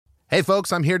Hey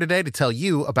folks, I'm here today to tell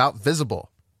you about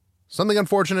Visible. Something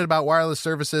unfortunate about wireless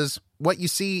services, what you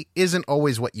see isn't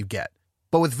always what you get.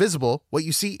 But with Visible, what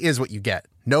you see is what you get.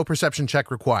 No perception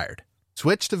check required.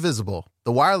 Switch to Visible,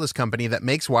 the wireless company that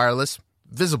makes wireless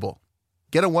visible.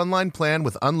 Get a one-line plan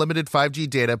with unlimited 5G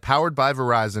data powered by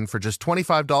Verizon for just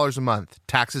 $25 a month,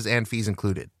 taxes and fees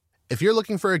included. If you're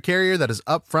looking for a carrier that is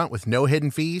upfront with no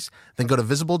hidden fees, then go to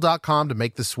Visible.com to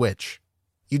make the switch.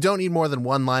 You don't need more than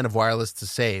one line of wireless to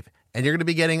save, and you're going to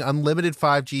be getting unlimited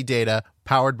 5G data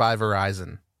powered by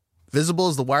Verizon. Visible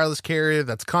is the wireless carrier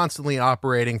that's constantly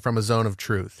operating from a zone of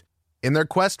truth. In their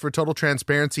quest for total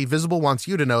transparency, Visible wants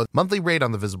you to know the monthly rate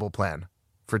on the Visible plan.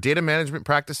 For data management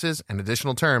practices and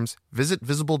additional terms, visit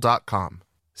Visible.com.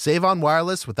 Save on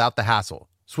wireless without the hassle.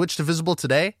 Switch to Visible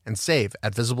today and save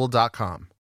at Visible.com.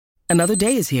 Another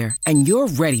day is here, and you're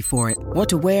ready for it. What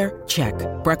to wear? Check.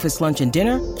 Breakfast, lunch, and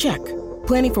dinner? Check.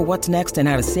 Planning for what's next and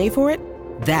how to save for it?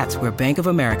 That's where Bank of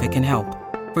America can help.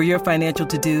 For your financial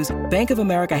to-dos, Bank of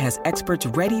America has experts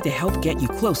ready to help get you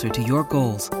closer to your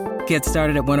goals. Get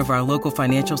started at one of our local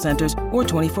financial centers or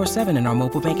 24/7 in our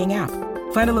mobile banking app.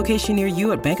 Find a location near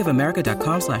you at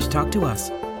bankofamerica.com/talktous.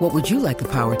 What would you like the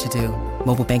power to do?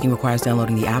 Mobile banking requires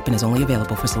downloading the app and is only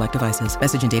available for select devices.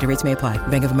 Message and data rates may apply.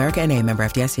 Bank of America N.A., member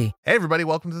FDIC. Hey everybody,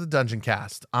 welcome to the Dungeon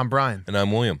Cast. I'm Brian. And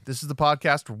I'm William. This is the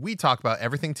podcast where we talk about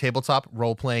everything tabletop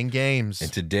role-playing games.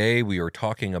 And today we are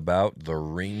talking about The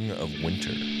Ring of Winter.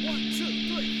 1, 2,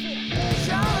 3, 4.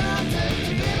 Shout out to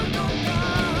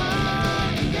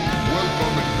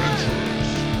Welcome,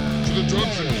 adventurers, to the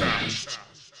Dungeon Cast.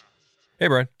 Hey,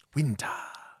 Brian. Winter.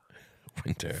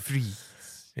 Freeze.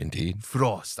 Indeed.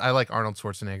 Frost. I like Arnold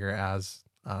Schwarzenegger as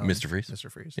Mr. Freeze? Mr.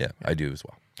 Freeze. Yeah, I do as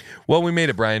well. Well, we made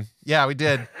it, Brian, Yeah, we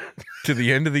did. to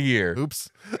the end of the year. Oops.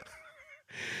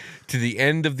 To the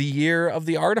end of the year of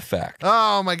the artifact.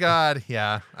 Oh my God.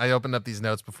 Yeah. I opened up these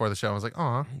notes before the show. I was like,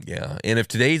 aw. Yeah, and if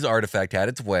today's artifact had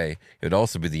its way, it would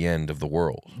also be the end of the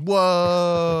world.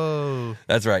 Whoa.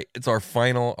 That's right. It's our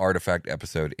final artifact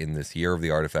episode in this year of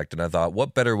the artifact, and I thought,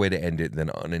 what better way to end it than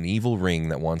on an evil ring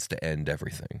that wants to end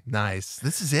everything? Nice.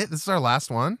 This is it? This is our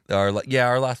last one? Our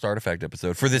last artifact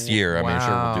episode for this year. I mean, I'm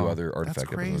sure we'll do Wow. other artifact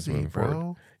That's episodes crazy, moving bro.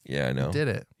 forward. Yeah, I know. We did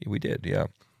it. We did, yeah.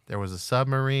 There was a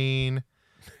submarine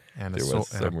and There a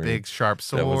was a and a submarine. big sharp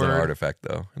sword. That was an artifact,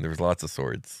 though, and there was lots of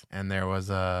swords. And there was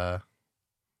a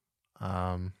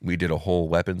We did a whole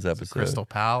weapons episode. Crystal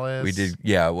Palace. We did,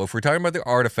 yeah. Well, if we're talking about the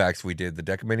artifacts, we did the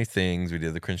Deck of Many Things. We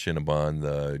did the Crinshinaban,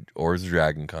 the Oars of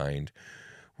Dragonkind.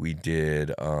 We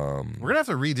did. We're gonna have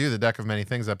to redo the Deck of Many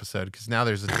Things episode because now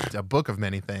there's a book of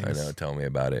many things. I know. Tell me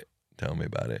about it. I'm We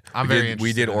very did, interested.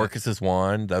 We did in it. Orcus's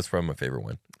Wand. That's probably my favorite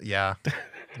one. Yeah,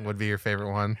 would be your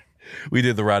favorite one. We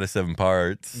did the Rod of Seven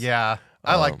Parts. Yeah,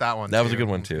 I like that one. That was a good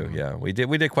one too. Yeah, we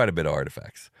did quite a bit of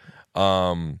artifacts.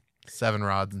 7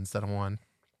 rods instead of 1.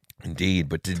 Indeed,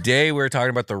 but today we're talking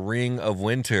about the Ring of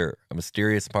Winter, a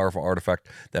mysterious and powerful artifact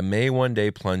that may one day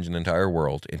plunge an entire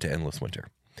world into endless winter.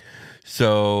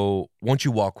 So, won't you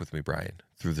walk with me, Brian,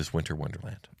 through this winter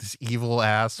wonderland? This evil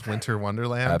ass winter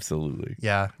wonderland. Absolutely.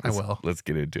 Yeah, I will. Let's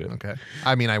get into it. Okay.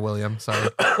 I mean, I William. Sorry.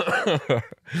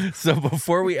 So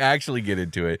before we actually get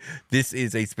into it, this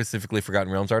is a specifically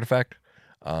Forgotten Realms artifact.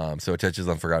 So it touches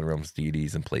on Forgotten Realms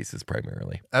deities and places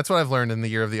primarily. That's what I've learned in the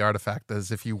Year of the Artifact is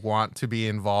if you want to be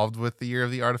involved with the Year of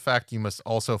the Artifact, you must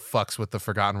also fucks with the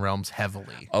Forgotten Realms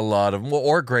heavily. A lot of,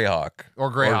 or Greyhawk.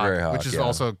 Or Greyhawk, which is yeah.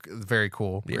 also very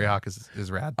cool. Yeah. Greyhawk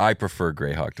is rad. I prefer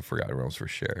Greyhawk to Forgotten Realms for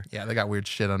sure. Yeah, they got weird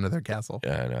shit under their castle.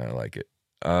 Yeah, no, I like it.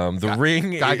 The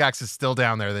ring. Gygax is still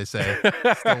down there, they say.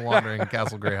 Still wandering in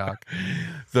Castle Greyhawk.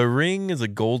 The ring is a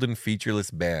golden featureless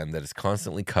band that is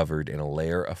constantly covered in a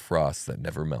layer of frost that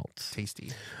never melts.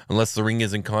 Tasty. Unless the ring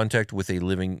is in contact with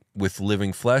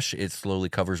living flesh, it slowly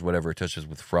covers whatever it touches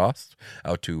with frost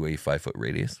out to a 5-foot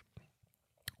radius.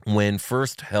 When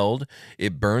first held,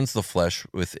 it burns the flesh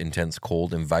with intense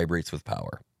cold and vibrates with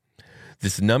power.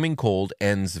 This numbing cold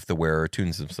ends if the wearer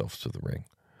attunes themselves to the ring.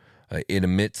 It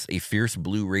emits a fierce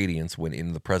blue radiance when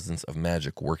in the presence of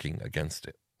magic working against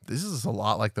it. This is a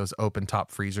lot like those open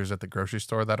top freezers at the grocery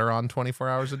store that are on 24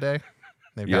 hours a day.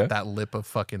 They've Yeah. got that lip of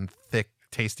fucking thick,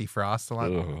 tasty frost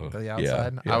on the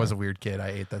outside. yeah. I was a weird kid. I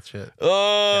ate that shit.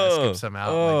 Oh, Yeah, I skipped some out.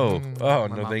 Oh, Like, oh,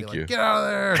 my no, mom be thank like, you. Get out of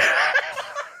there.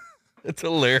 It's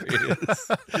hilarious.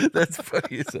 That's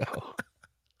funny as hell.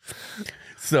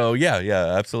 So yeah,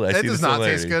 absolutely. I It see does the not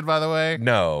taste similarity. good, by the way.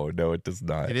 No, it does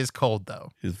not. It is cold, though.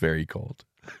 It's very cold.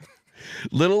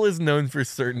 Little is known for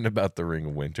certain about the Ring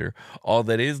of Winter. All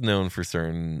that is known for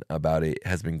certain about it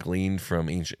has been gleaned from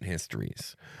ancient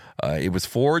histories. It was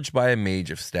forged by a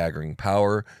mage of staggering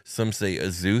power, some say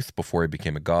Azuth before he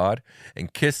became a god,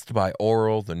 and kissed by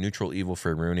Auril, the neutral evil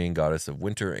Faerunian goddess of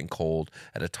winter and cold,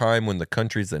 at a time when the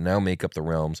countries that now make up the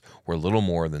realms were little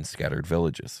more than scattered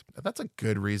villages. That's a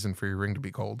good reason for your ring to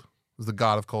be cold. Was the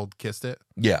god of cold kissed it?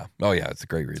 Yeah. Oh, yeah. It's a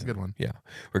great reason. It's a good one. Yeah.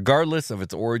 Regardless of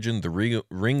its origin, the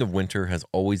Ring of Winter has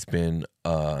always been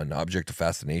an object of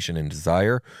fascination and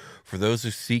desire for those who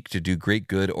seek to do great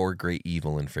good or great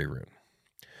evil in Faerun.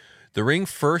 The ring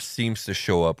first seems to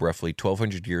show up roughly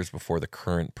 1,200 years before the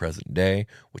current present day,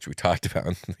 which we talked about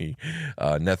in the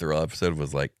Netheril episode.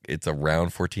 Was like it's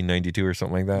around 1492 or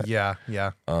something like that.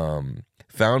 Yeah.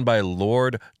 Found by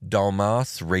Lord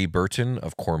Dalmas Ray Burton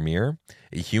of Cormyr,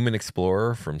 a human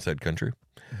explorer from said country.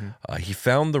 He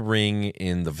found the ring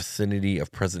in the vicinity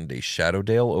of present-day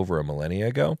Shadowdale over a millennia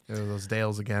ago. Those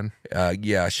dales again.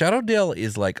 Yeah, Shadowdale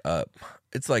is like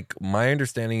it's like my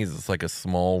understanding is it's like a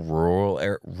small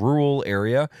rural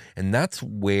area, and that's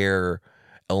where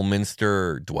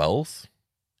Elminster dwells.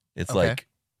 It's Okay. like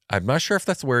I'm not sure if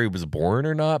that's where he was born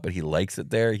or not, but he likes it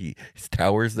there. His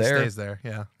tower's there. He stays there.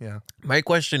 Yeah. My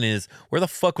question is, where the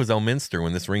fuck was Elminster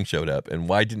when this ring showed up, and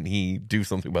why didn't he do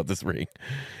something about this ring?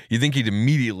 You think he'd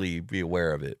immediately be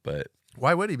aware of it, but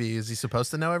Why would he be? Is he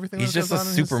supposed to know everything? he's that just goes a on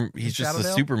in super. his He's just a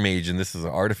Shadowdale? super mage, and this is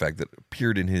an artifact that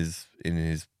appeared in his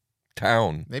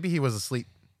town. Maybe he was asleep.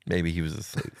 Maybe he was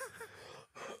asleep.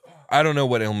 I don't know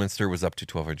what Elminster was up to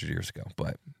 1,200 years ago,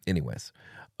 but anyways,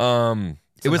 it was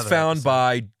another found episode.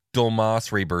 by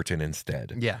Dolmas Ray Burton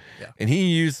instead. Yeah. And he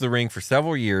used the ring for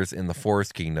several years in the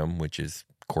Forest Kingdom, which is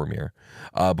Cormyr,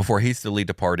 before hastily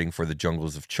departing for the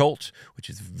jungles of Chult, which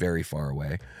is very far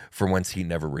away, from whence he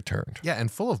never returned. Yeah,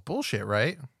 and full of bullshit,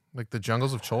 right? Like the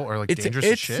jungles of Chult are like dangerous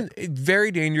as shit. It's very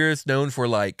dangerous, known for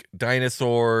like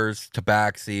dinosaurs,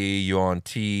 tabaxi, yuan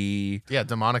ti, Yeah,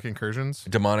 demonic incursions.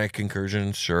 demonic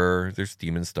incursions. Sure, there's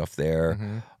demon stuff there.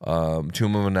 Mm-hmm.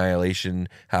 Tomb of Annihilation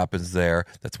happens there.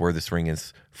 That's where this ring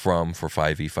is from for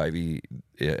 5e. 5e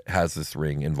it has this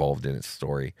ring involved in its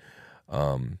story.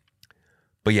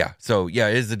 But yeah, so yeah,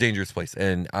 it is a dangerous place,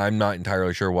 and I'm not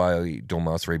entirely sure why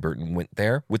Dolmas Ray Burton went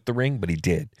there with the ring, but he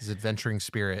did, His adventuring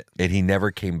spirit. and he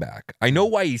never came back. I know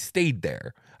why he stayed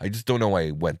there. I just don't know why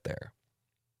he went there.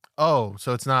 Oh,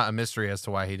 so it's not a mystery as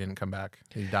to why he didn't come back.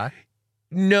 Did he die?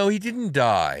 No, he didn't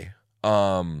die.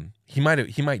 He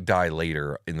might die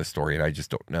later in the story, and I just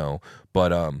don't know.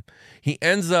 But he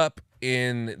ends up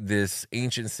in this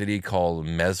ancient city called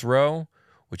Mesro,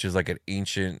 which is like an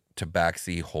ancient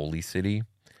tabaxi holy city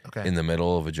Okay. in the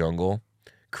middle of a jungle,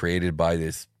 created by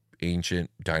this ancient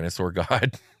dinosaur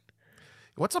god.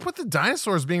 What's up with the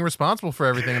dinosaurs being responsible for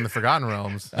everything in the Forgotten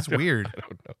Realms? That's weird.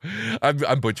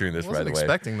 I'm butchering this, by Wasn't the way.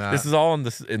 expecting that. This is all in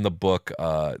the book,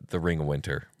 The Ring of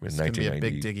Winter, in It's gonna be a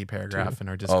 1990. big diggy paragraph in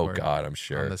our Oh Discord. God, I'm On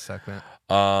sure. this segment.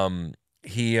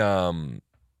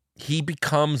 He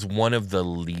becomes one of the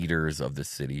leaders of the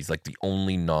city. He's like the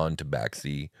only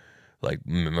non-tabaxi, like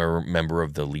member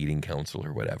of the leading council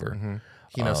or whatever. Mm-hmm.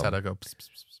 He knows how to go. Pss, pss,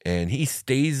 pss, pss. And he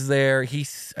stays there.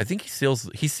 I think he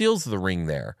seals the ring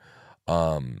there.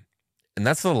 And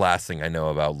that's the last thing I know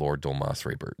about Lord Dolmas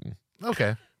Ray Burton.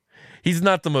 Okay. He's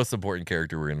not the most important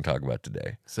character we're going to talk about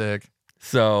today. Sick.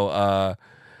 So,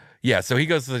 so he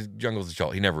goes to the jungles of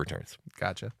Chult. He never returns.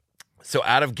 Gotcha. So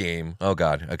out of game. Oh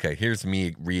God. Okay. Here's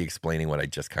me re-explaining what I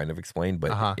just kind of explained,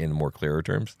 but in more clearer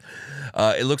terms.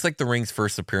 It looks like the ring's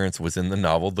first appearance was in the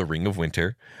novel The Ring of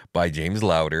Winter by James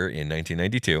Lauder in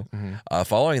 1992.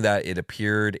 Following that, it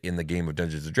appeared in the game of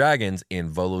Dungeons and Dragons in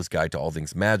Volo's Guide to All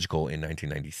Things Magical in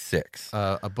 1996.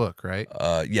 A book, right?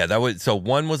 So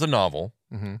one was a novel.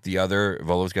 Mm-hmm. The other,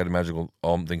 Volo's Guide to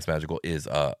All Things Magical, is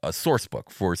a source book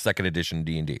for second edition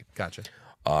D&D. Gotcha.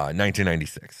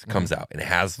 1996 comes out, and it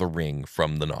has the ring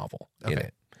from the novel in Okay.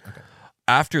 it. Okay.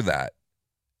 After that,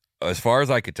 as far as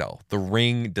I could tell, the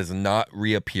ring does not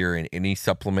reappear in any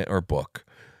supplement or book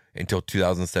until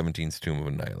 2017's Tomb of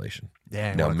Annihilation.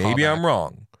 Dang. Now, what a maybe callback. I'm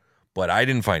wrong, but I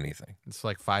didn't find anything. It's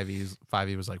like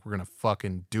 5e was like, we're gonna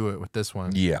fucking do it with this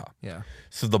one. Yeah. Yeah.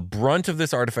 So the brunt of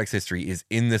this artifact's history is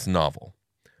in this novel.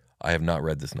 I have not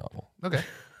read this novel. Okay.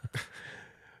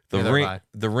 Neither have I.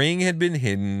 The ring had been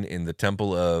hidden in the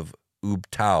temple of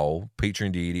Ubtao,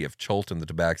 patron deity of Chult and the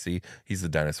Tabaxi. He's the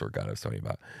dinosaur god I was telling you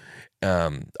about.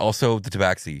 Also, the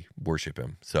Tabaxi worship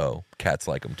him, so cats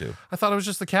like him too. I thought it was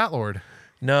just the Cat Lord.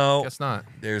 No, Guess not.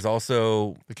 there's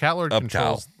also The Cat Lord Uptow.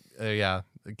 controls. The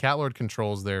Cat Lord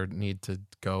controls their need to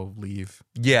go leave.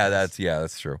 that's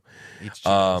true. Each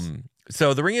choose.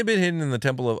 So the ring had been hidden in the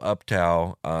Temple of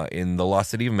Uptau in the lost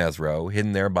city of Mesro,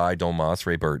 hidden there by Dolmas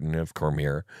Ray Burton of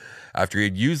Cormier, after he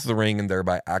had used the ring and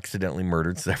thereby accidentally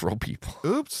murdered several people.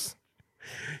 Oops.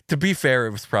 To be fair,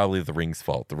 it was probably the ring's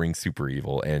fault. The ring's super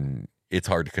evil, and it's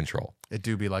hard to control. It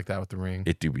do be like that with the ring.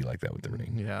 It do be like that with the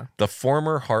ring. Yeah. The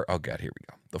former oh god, here we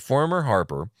go. The former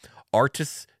Harper,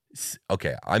 Artis.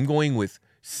 Okay, I'm going with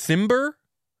Cimber,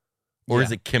 or Yeah.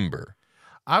 is it Kimber?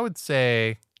 I would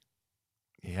say,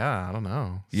 yeah, I don't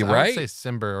know. You I right? would say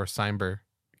Simber or Simber,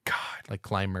 God, like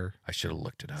climber, I should have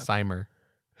looked it up. Simer.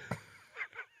 It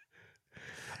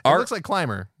Art- looks like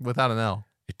climber without an L.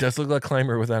 It does look like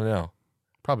Climber without an L.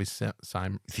 Probably Sim.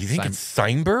 Do you think it's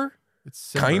Simber?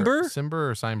 It's Kimber? Simber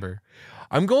or Simber?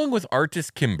 I'm going with Artis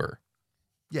Kimber.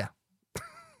 Yeah.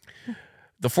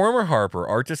 The former Harper,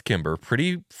 Artis Kimber,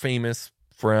 pretty famous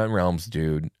Forgotten Realms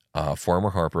dude. Former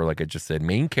Harper, like I just said,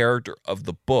 main character of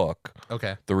the book,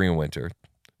 Okay. The Ring of Winter.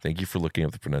 Thank you for looking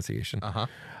up the pronunciation.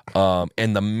 Uh-huh.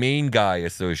 And the main guy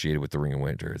associated with The Ring of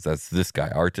Winter is that's this guy,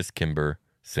 Artis Kimber,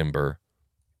 Simber,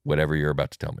 whatever you're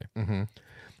about to tell me. Mm-hmm.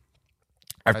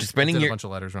 After spending I did a years, bunch of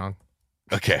letters wrong.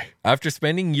 okay, after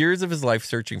spending years of his life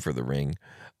searching for the ring,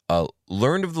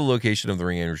 learned of the location of the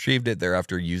ring and retrieved it.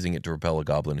 Thereafter, using it to repel a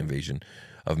goblin invasion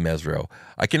of Mesro.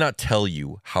 I cannot tell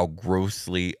you how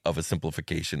grossly of a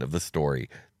simplification of the story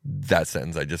that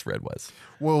sentence I just read was.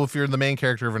 Well, if you're the main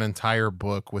character of an entire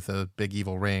book with a big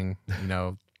evil ring,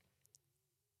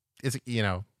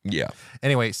 Yeah.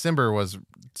 Anyway, Simber was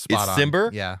spot on.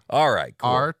 Simber? Yeah. All right. Cool.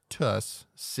 Artus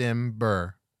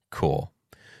Simber. Cool.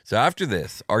 So after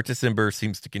this, Artis Simber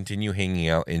seems to continue hanging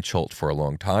out in Chult for a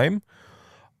long time.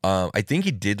 I think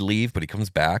he did leave, but he comes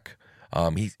back.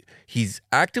 He's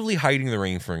actively hiding the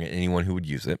ring from anyone who would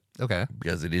use it Okay.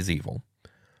 because it is evil.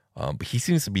 But he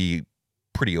seems to be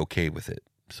pretty okay with it.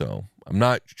 So I'm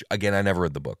not, again, I never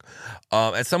read the book.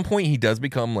 At some point, he does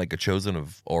become like a chosen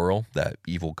of Auril, that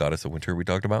evil goddess of winter we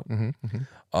talked about.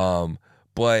 Mm-hmm.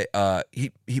 But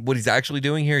he what he's actually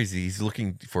doing here is he's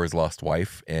looking for his lost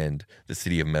wife and the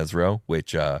city of Mesro,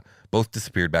 which both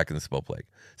disappeared back in the spell plague.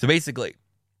 So basically,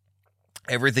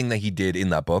 everything that he did in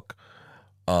that book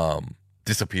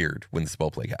disappeared when the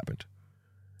spell plague happened.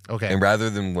 Okay. And rather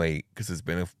than wait, because it's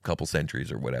been a couple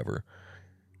centuries or whatever,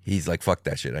 he's like, fuck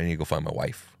that shit. I need to go find my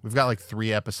wife. We've got like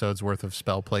 3 episodes worth of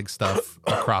spell plague stuff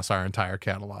across our entire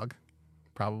catalog.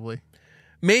 Probably.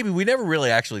 Maybe we never really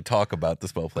actually talk about the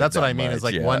spell plague. That's what that I mean. much, Is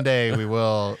like yeah. one day we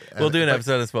will. We'll do an but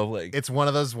episode of spell plague. It's one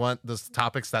of those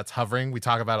topics that's hovering. We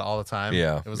talk about it all the time.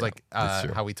 Yeah, It was yeah, like that's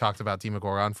true. how we talked about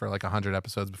Demogorgon for like 100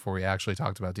 episodes before we actually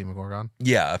talked about Demogorgon.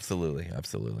 Yeah, absolutely.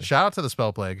 Shout out to the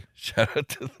spell plague. Shout out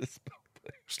to this.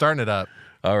 Starting it up.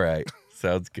 All right.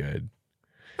 Sounds good.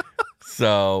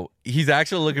 So he's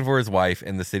actually looking for his wife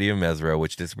in the city of Mesro,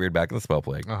 which disappeared back in the spell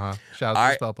plague. Shout out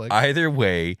to the spell plague. Either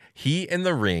way, he and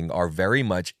the ring are very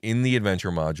much in the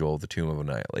adventure module, the Tomb of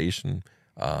Annihilation.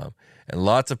 And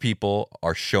lots of people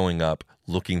are showing up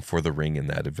looking for the ring in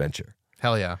that adventure.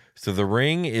 Hell yeah. So the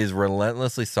ring is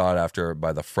relentlessly sought after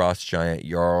by the frost giant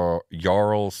Jarl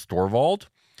Storvald,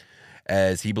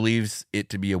 as he believes it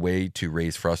to be a way to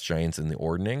raise frost giants in the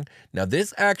Ordning. Now,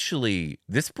 this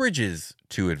bridges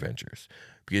 2 adventures,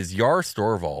 because Jarl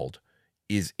Storvald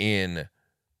is in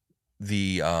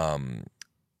the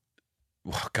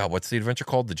what's the adventure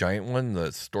called? The giant one,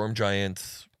 the Storm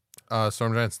Giants.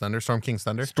 Storm Giant's Thunder. Storm King's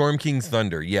Thunder. Storm King's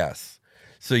Thunder, yes.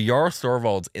 So Jarl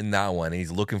Storvald's in that one, and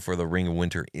he's looking for the Ring of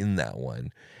Winter in that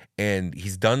one. And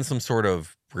he's done some sort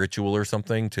of ritual or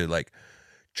something to like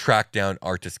track down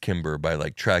Artis Kimber by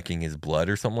like tracking his blood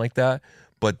or something like that.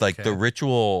 But like Okay. the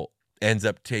ritual ends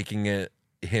up taking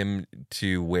him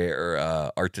to where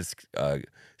Artis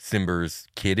Simber's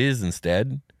kid is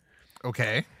instead.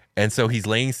 Okay. And so he's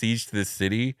laying siege to this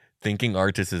city thinking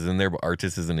Artis is in there, but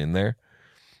Artis isn't in there.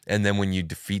 And then when you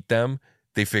defeat them,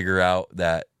 they figure out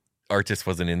that Artis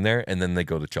wasn't in there, and then they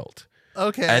go to Chult.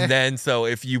 Okay. And then, so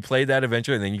if you play that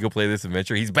adventure and then you go play this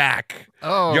adventure, he's back.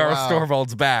 Oh, Jarl wow.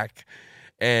 Storvald's back.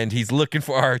 And he's looking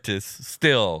for Artis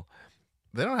still.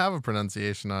 They don't have a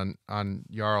pronunciation on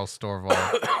Jarl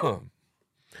Storvald.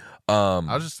 Um,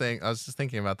 I was just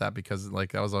thinking about that because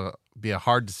like that was be a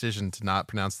hard decision to not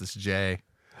pronounce this J.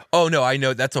 oh, no, I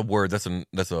know. That's a word. That's a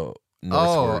Norse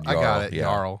Oh, word. I got it. Yeah.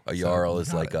 Jarl. A So, Jarl is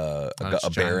got like it. a Not just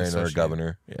giant baron or a associate.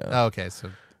 governor. Yeah. Oh, okay,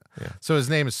 so his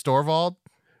name is Storvald,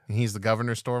 and he's the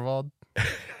governor Storvald.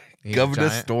 He's a Governor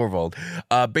giant?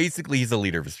 Storvald. Basically, he's the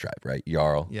leader of his tribe, right?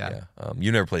 Jarl. Yeah.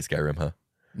 You never played Skyrim, huh?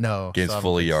 No, Game's so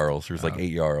full of I'm- Jarls. There's like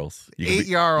 8 Jarls. You 8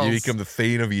 Jarls. You become the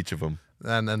Thane of each of them.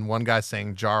 And then one guy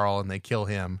saying Jarl, and they kill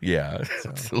him. Yeah,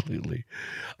 absolutely.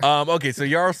 Okay, so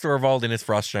Jarl Storvald and his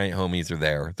frost giant homies are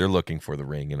there. They're looking for the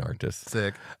ring in Artis.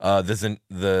 Sick.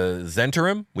 The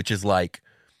Zentarim, which is like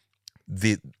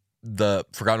the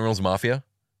Forgotten Realms Mafia.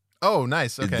 Oh,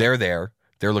 nice. Okay. They're there.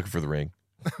 They're looking for the ring.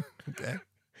 Okay.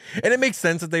 And it makes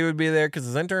sense that they would be there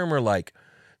because the Zentarim are like,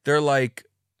 they're like,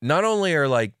 not only are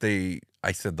like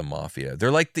I said the Mafia,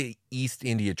 they're like the East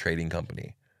India Trading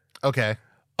Company Okay.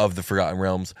 of the Forgotten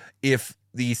Realms. If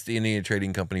the East India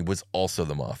Trading Company was also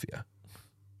the Mafia.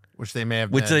 Which they may have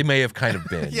Which been. they may have kind of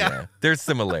been. Yeah. yeah. There's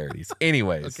similarities.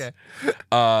 Anyways. Okay.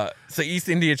 So East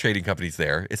India Trading Company's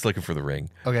there. It's looking for the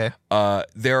ring. Okay.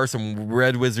 There are some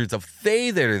Red Wizards of Thay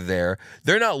that are there.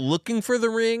 They're not looking for the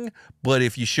ring, but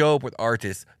if you show up with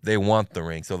Artis, they want the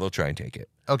ring, so they'll try and take it.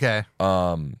 Okay.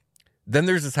 Then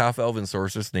there's this half-elven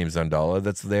sorceress named Zandala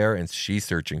that's there, and she's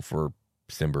searching for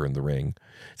Simber and the ring.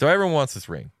 So everyone wants this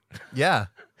ring, Yeah.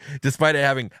 despite it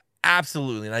having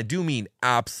absolutely, and I do mean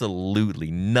absolutely,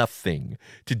 nothing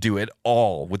to do at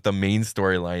all with the main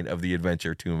storyline of the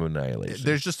adventure Tomb of Annihilation.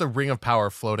 There's just a ring of power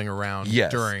floating around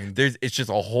Yes, during. it's just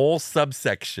a whole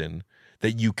subsection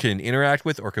that you can interact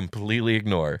with or completely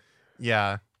ignore.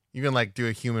 Yeah. You can like do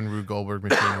a human Rube Goldberg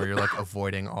machine where you're like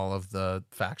avoiding all of the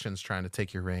factions trying to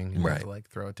take your ring. And you have Right. to like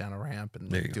throw it down a ramp and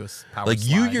There like, you do a power Like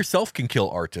you slide. yourself can kill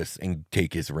Artis and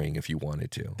take his ring if you wanted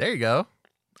to. There you go.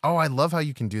 Oh, I love how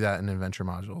you can do that in adventure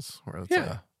modules where it's Yeah.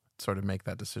 like sort of make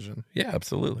that decision Yeah,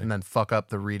 absolutely. and then fuck up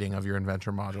the reading of your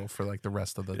adventure module for like the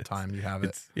rest of the time you have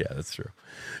it. Yeah, that's true.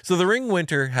 So the Ring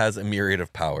Winter has a myriad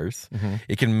of powers. Mm-hmm.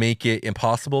 It can make it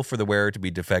impossible for the wearer to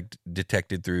be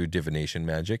detected through divination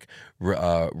magic,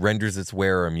 renders its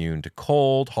wearer immune to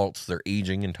cold, halts their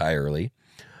aging entirely.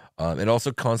 It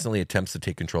also constantly attempts to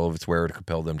take control of its wearer to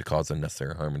compel them to cause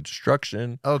unnecessary harm and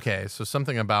destruction. Okay, so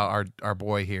something about our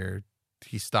boy here,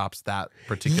 he stops that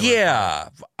particular. Yeah.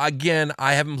 Again,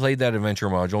 I haven't played that adventure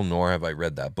module, nor have I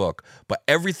read that book. But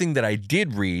everything that I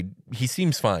did read, he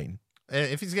seems fine.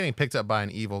 If he's getting picked up by an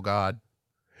evil god,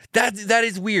 That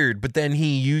is weird. But then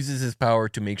he uses his power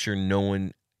to make sure no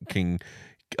one can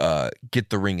get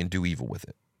the ring and do evil with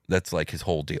it. That's like his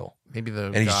whole deal. maybe the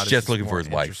And he's god is just looking for more his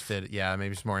wife. interested- Yeah,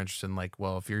 maybe he's more interested in like,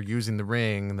 well, if you're using the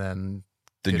ring, then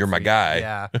Then good you're for my you. guy.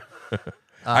 Yeah.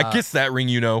 I kissed that ring,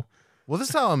 you know. Well, this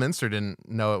is how Elminster didn't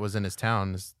know it was in his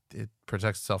town. It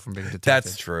protects itself from being detected.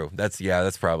 That's true. That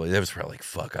was probably like,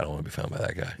 fuck, I don't want to be found by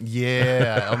that guy.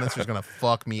 Yeah, Elminster's gonna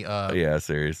fuck me up. Yeah,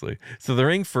 seriously. So the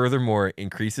ring furthermore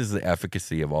increases the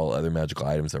efficacy of all other magical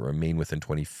items that remain within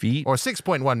 20 feet Or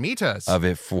 6.1 meters. of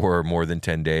it for more than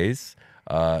 10 days.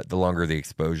 The longer the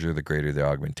exposure, the greater the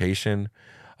augmentation.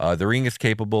 The ring is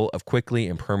capable of quickly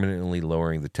and permanently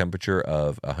lowering the temperature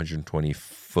of a 120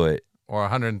 foot or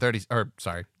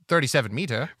 37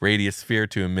 meter. radius sphere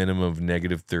to a minimum of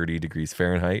negative 30 degrees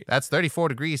Fahrenheit, That's 34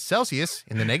 degrees Celsius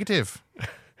in the negative.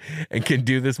 and can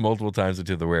do this multiple times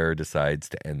until the wearer decides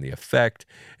to end the effect.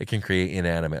 It can create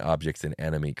inanimate objects and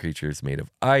animate creatures made of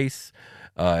ice.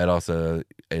 It also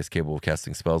is capable of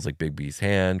casting spells like Big B's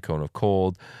Hand, Cone of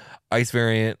Cold, Ice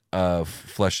variant of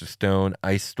Flesh of Stone,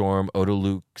 Ice Storm,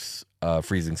 Odoluke's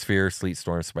Freezing Sphere, Sleet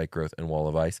Storm, Spike Growth, and Wall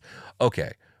of Ice.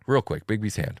 Okay, real quick, Big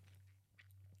B's Hand.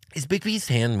 Is Big B's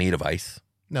Hand made of ice?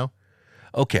 No.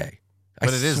 Okay. But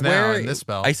it is now in this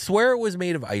spell. I swear it was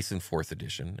made of ice in 4th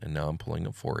edition, and now I'm pulling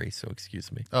up 4A, so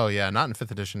excuse me. Oh yeah, not in 5th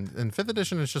edition. In 5th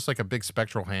edition, it's just like a big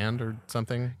spectral hand or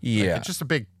something. Like, Yeah. it's just a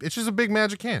big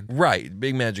magic hand. Right,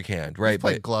 big magic hand, You right?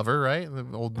 played But Glover, right? The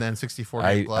old N64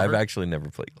 game Glover. I've actually never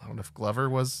played Glover. What if Glover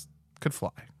could fly?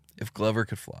 If Glover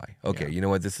could fly. Okay, you know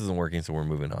what? This isn't working, so we're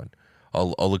moving on.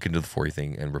 I'll look into the 4A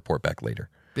thing and report back later.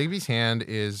 Bigby's Hand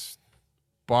is,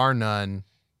 bar none,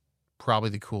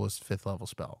 probably the coolest 5th level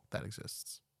spell that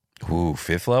exists. Ooh,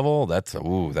 5th level? That's I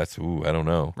don't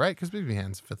know. Right? Because Bigby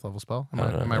Hand's a 5th level spell.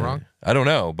 Am I wrong? I don't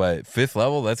know, but 5th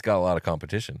level, that's got a lot of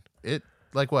competition. It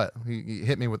like what? You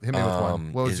hit me with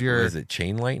one. What was your? Is it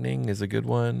Chain Lightning is a good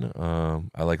one?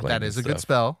 I like lightning. That is a good stuff.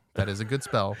 spell. That is a good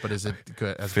spell. But is it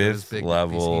good as good as 5th Bigby's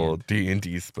level Hand?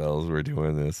 D&D spells. We're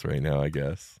doing this right now, I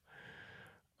guess.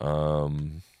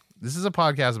 This is a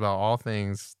podcast about all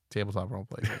things tabletop role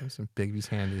play games, and Bigby's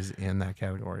Hand is in that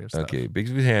category of stuff. Okay,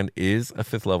 Bigby's Hand is a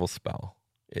 5th level spell.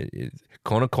 It is.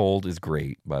 Cone of Cold is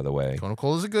great, by the way. Cone of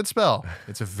Cold is a good spell.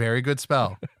 It's a very good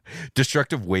spell.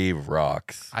 Destructive Wave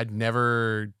rocks. I'd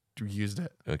never used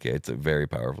it. Okay, it's a very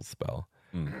powerful spell.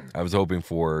 I was hoping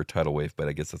for Tidal Wave, but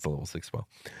I guess that's a level 6 spell.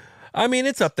 I mean,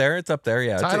 it's up there.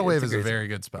 Yeah, Tidal Wave is a great very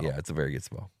good spell. Yeah, it's a very good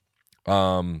spell.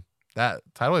 That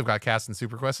Tidal Wave got cast in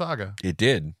Super Quest Saga. It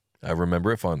did. I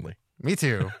remember it fondly. Me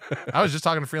too. I was just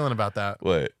talking to Freeland about that.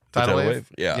 What? The Tidal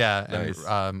Wave? Yeah. Yeah. Nice.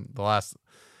 And the last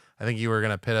I think you were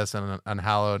gonna pit us on an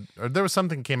unhallowed, or there was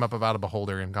something came up about a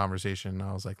beholder in conversation. And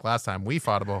I was like, last time we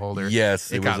fought a beholder,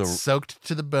 Yes, it got soaked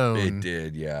to the bone. It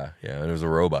did, yeah. And it was a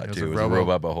robot, too. It was a robo-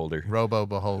 robot beholder. Robo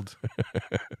behold.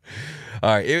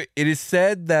 All right. It is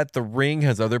said that the ring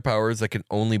has other powers that can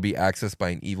only be accessed by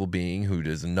an evil being who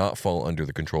does not fall under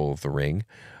the control of the ring.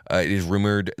 It is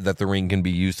rumored that the ring can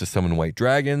be used to summon white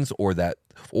dragons, or the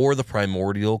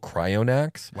primordial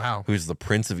Cryonax, Wow. who's the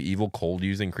prince of evil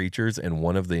cold-using creatures and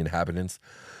one of the inhabitants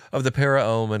of the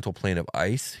para-elemental plane of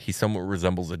ice. He somewhat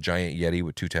resembles a giant yeti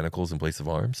with 2 tentacles in place of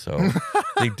arms, so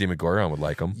I think Demogorgon would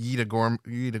like him. Eat a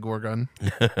Gorgon.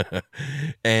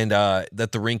 And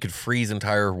that the ring could freeze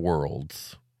entire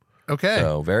worlds. Okay.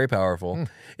 So, very powerful.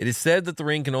 It is said that the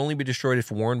ring can only be destroyed if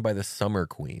worn by the Summer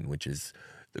Queen, which is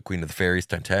the queen of the fairies,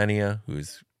 Titania, who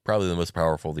is probably the most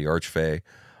powerful, the Archfey.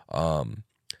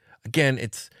 Again,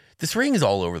 this ring is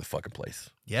all over the fucking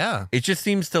place. Yeah. It just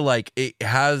seems to, like, it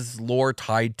has lore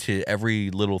tied to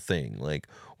every little thing. Like,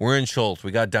 we're in Schultz.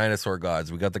 We got dinosaur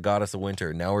gods. We got the goddess of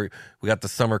winter. Now we got the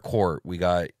summer court.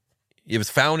 It was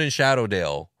found in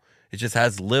Shadowdale. It just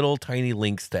has little tiny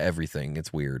links to everything.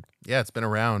 It's weird. Yeah, it's been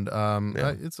around.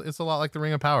 It's a lot like the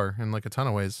Ring of Power in like a ton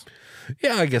of ways.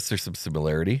 Yeah, I guess there's some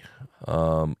similarity.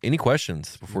 Any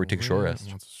questions before we take a short rest?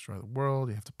 Wants to destroy the world.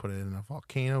 You have to put it in a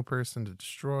volcano person to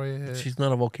destroy it. She's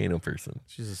not a volcano person.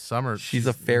 She's a summer. She's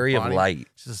a fairy of light.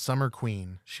 She's a summer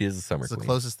queen. She is a summer It's queen. the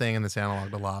closest thing in this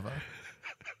analog to lava.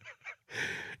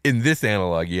 In this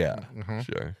analog, yeah.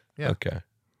 Sure. Yeah. Okay.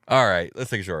 All right, let's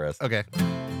take a short rest. Okay.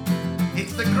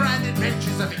 It's the grand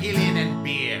adventures of Ilian and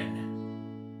Beard.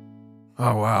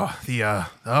 Oh wow, the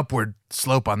upward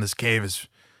slope on this cave is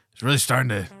really starting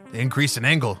to increase in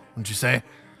angle. Wouldn't you say?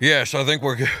 Yes, I think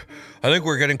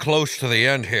we're getting close to the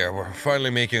end here. We're finally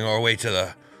making our way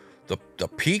to the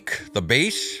peak, the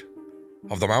base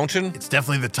of the mountain. It's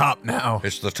definitely the top now.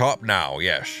 It's the top now,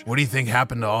 yes. What do you think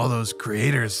happened to all those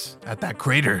creators at that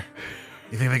crater?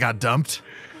 You think they got dumped?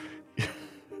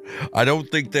 I don't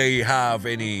think they have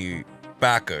any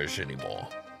backers anymore.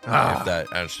 If that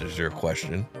answers your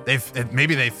question.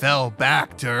 Maybe they fell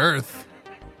back to Earth.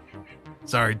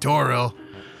 Sorry, Toril.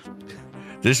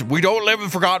 We don't live in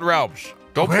Forgotten Realms.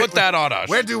 Don't put that on us.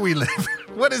 Where do we live?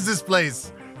 What is this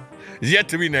place? It's yet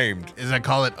to be named. Is I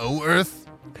call it O-Earth?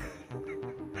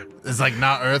 It's like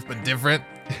not Earth, but different.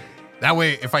 That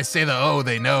way, if I say the O,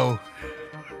 they know.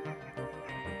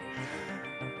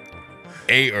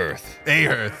 A-Earth.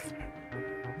 A-Earth.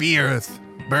 B-Earth.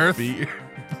 Birth.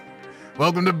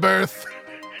 Welcome to Birth.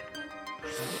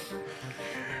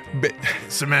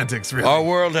 Semantics, really. Our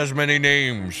world has many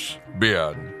names,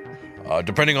 Beard.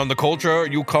 Depending on the culture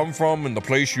you come from and the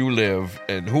place you live,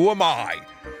 and who am I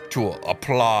to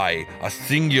apply a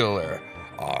singular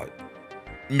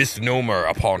misnomer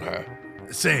upon her?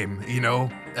 Same,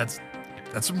 that's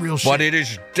some real shit. But it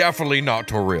is definitely not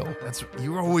Toril.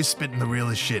 You're always spitting the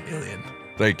realest shit, Ilian.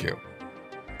 Thank you.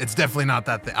 It's definitely not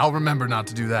that thing. I'll remember not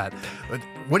to do that. But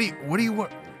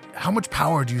how much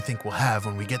power do you think we'll have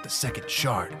when we get the second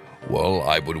shard? Well,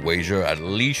 I would wager at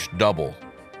least double.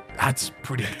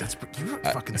 You're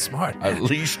fucking smart. At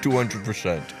least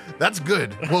 200%. That's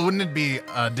good. Well, wouldn't it be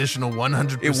additional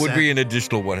 100%? It would be an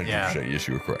additional 100%. Yeah. Yes,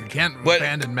 you were correct. You can't But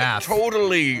abandon math.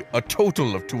 a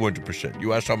total of 200%.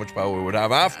 You asked how much power we would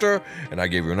have after, and I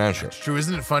gave you an answer. True,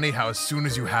 isn't it funny how as soon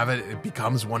as you have it, it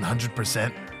becomes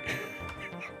 100%?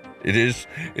 It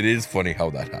is funny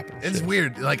how that happens. It's yes.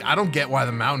 weird. Like, I don't get why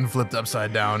the mountain flipped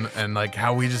upside down and like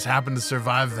how we just happened to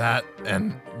survive that,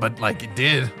 but like it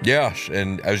did. Yes,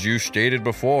 and as you stated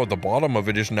before, the bottom of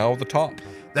it is now the top.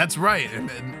 That's right.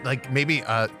 And like maybe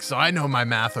so I know my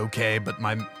math okay, but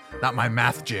not my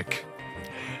math-jick.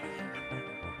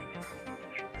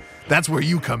 That's where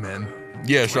you come in.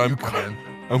 Yes, Where you come in.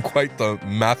 I'm quite the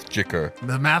math-jicker.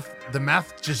 The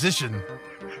math-jacician.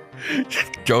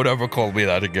 Don't ever call me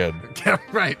that again. Yeah,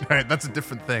 right. That's a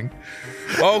different thing.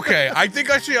 Okay, I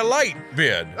think I see a light,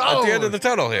 Beard, at the end of the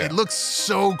tunnel here. It looks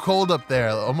so cold up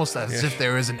there, almost as if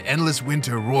there is an endless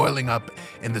winter roiling up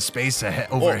in the space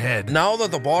overhead. Well, now that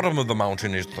the bottom of the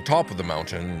mountain is the top of the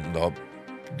mountain,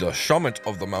 the summit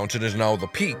of the mountain is now the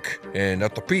peak, and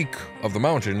at the peak of the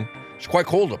mountain, it's quite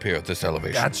cold up here at this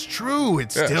elevation. That's true.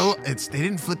 It's Yes. still they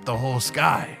didn't flip the whole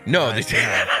sky. No, they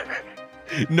didn't.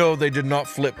 No, they did not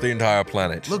flip the entire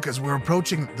planet. Look, as we're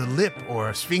approaching the lip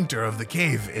or sphincter of the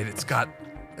cave, and it's got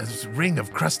a ring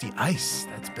of crusty ice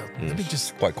that's built. Let me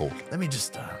just Quite cold. Oh,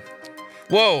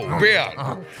 Whoa, Beard!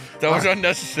 That was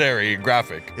unnecessary and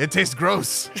graphic. It tastes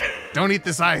gross. Don't eat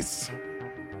this ice.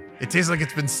 It tastes like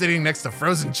it's been sitting next to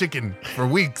frozen chicken for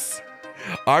weeks.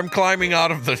 I'm climbing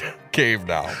out of the cave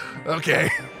now. Okay,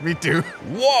 me too.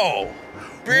 Whoa,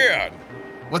 Beard.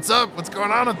 What's up? What's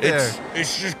going on up there?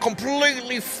 It's just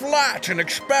completely flat and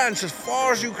expanse as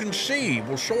far as you can see.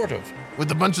 Well, sort of.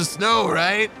 With a bunch of snow,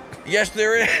 right? Yes,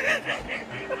 there is.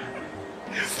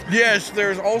 Yes,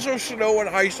 there's also snow and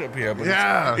ice up here, but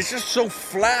it's just so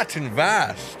flat and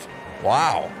vast.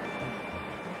 Wow.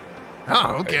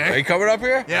 Oh, okay. Are you coming up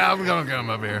here? Yeah, I'm gonna come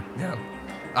up here. Yeah.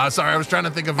 Sorry, I was trying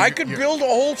to think of. I could build a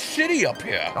whole city up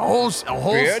here. a whole.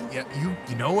 Beard? Yeah,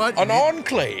 you know what? An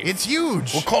enclave. It's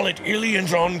huge. We'll call it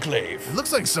Ilian's Enclave. It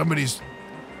looks like somebody's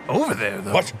over there,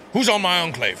 though. What? Who's on my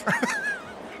enclave?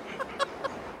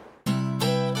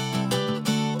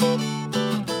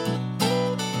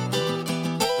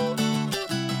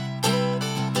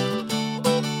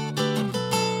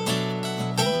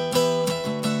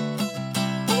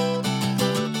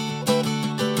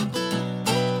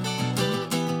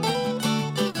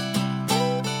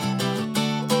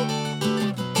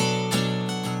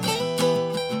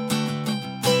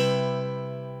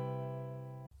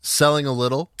 Selling a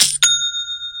little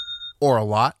or a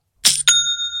lot?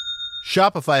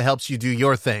 Shopify helps you do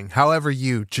your thing, however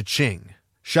you cha-ching.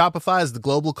 Shopify is the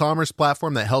global commerce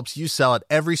platform that helps you sell at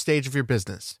every stage of your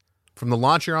business. From the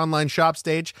launch your online shop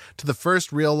stage to the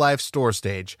first real-life store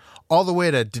stage, all the way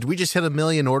to did we just hit 1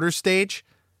 million orders stage?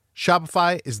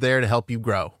 Shopify is there to help you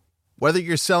grow. Whether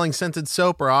you're selling scented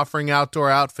soap or offering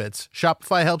outdoor outfits,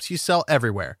 Shopify helps you sell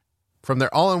everywhere. From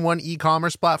their all-in-one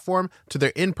e-commerce platform to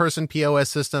their in-person POS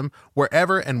system,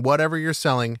 wherever and whatever you're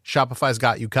selling, Shopify's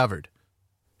got you covered.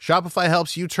 Shopify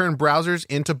helps you turn browsers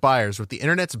into buyers with the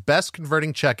internet's best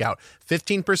converting checkout,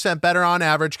 15% better on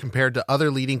average compared to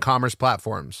other leading commerce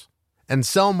platforms. And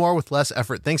sell more with less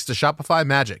effort thanks to Shopify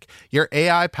Magic, your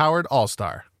AI-powered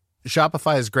all-star.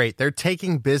 Shopify is great. They're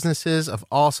taking businesses of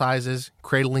all sizes,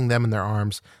 cradling them in their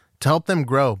arms, to help them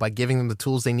grow by giving them the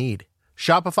tools they need.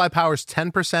 Shopify powers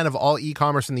 10% of all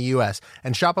e-commerce in the U.S.,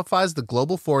 and Shopify's the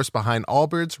global force behind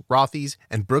Allbirds, Rothy's,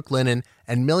 and Brooklinen,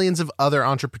 and millions of other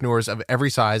entrepreneurs of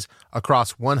every size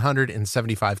across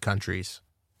 175 countries.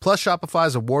 Plus,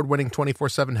 Shopify's award-winning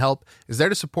 24/7 help is there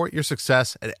to support your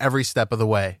success at every step of the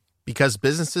way. Because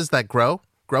businesses that grow,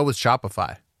 grow with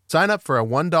Shopify. Sign up for a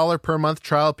 $1 per month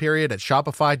trial period at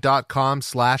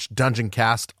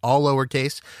shopify.com/dungeoncast, all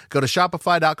lowercase. Go to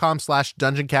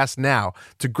shopify.com/dungeoncast now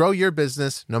to grow your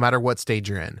business no matter what stage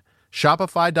you're in.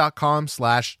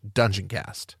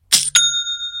 Shopify.com/dungeoncast.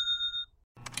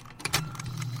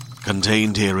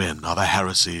 Contained herein are the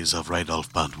heresies of Radolf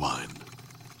Burntwine,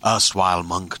 erstwhile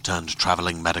monk turned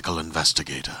traveling medical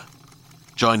investigator.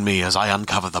 Join me as I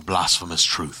uncover the blasphemous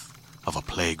truth of a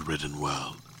plague-ridden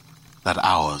world. That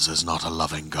ours is not a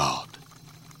loving God,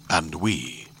 and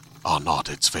we are not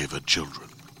its favored children.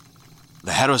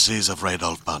 The Heresies of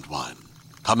Radolf Burntwine,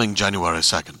 coming January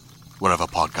 2nd, wherever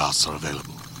podcasts are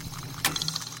available.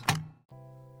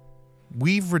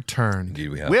 We've returned. Indeed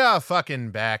we have. We are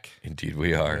fucking back. Indeed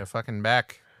we are. We are fucking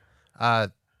back.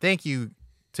 Thank you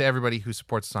to everybody who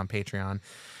supports us on Patreon.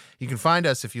 You can find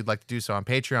us, if you'd like to do so, on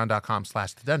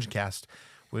patreon.com/thedungeoncast.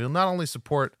 We will not only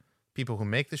support people who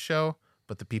make the show,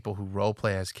 but the people who role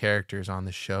play as characters on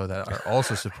the show that are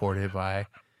also supported by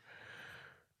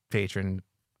patron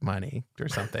money or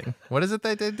something. What is it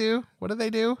that they do? What do they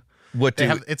do?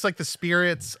 It's like the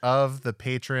spirits of the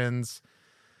patrons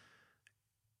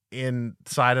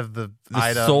inside of the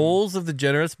item. Souls of the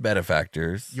generous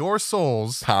benefactors. Your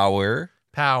souls. Power.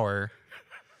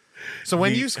 So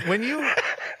when you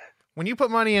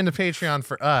put money into Patreon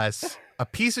for us, a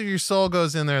piece of your soul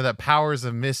goes in there that powers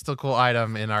a mystical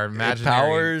item in our imaginary. It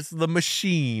powers the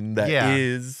machine that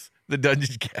is the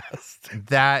Dungeon Cast.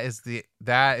 That is the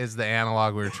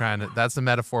analog we're trying to. That's the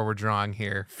metaphor we're drawing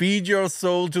here. Feed your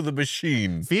soul to the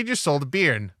machine. Feed your soul to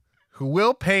Bjorn, who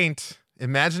will paint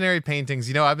imaginary paintings.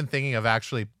 You know, I've been thinking of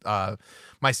actually.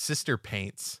 My sister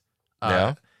paints.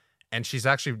 And she's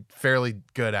actually fairly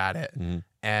good at it. Mm-hmm.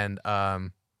 And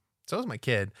so is my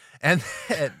kid. And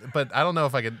but I don't know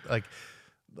if I could like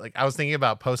I was thinking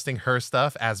about posting her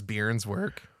stuff as Bjorn's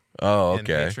work. Oh, In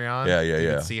okay. Patreon. Yeah. You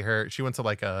can see her. She went to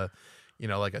like a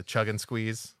chug and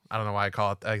squeeze. I don't know why I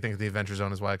call it. I think the Adventure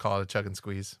Zone is why I call it a chug and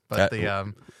squeeze. But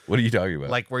what are you talking about?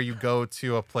 Like where you go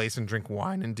to a place and drink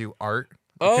wine and do art.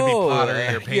 It could be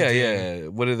pottery or painting. Yeah.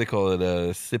 What do they call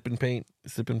it? Sip and paint?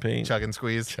 Chug and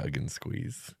squeeze. Chug and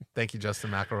squeeze. Thank you,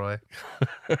 Justin McElroy.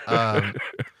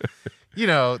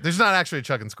 There's not actually a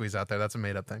chug and squeeze out there. That's a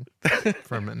made-up thing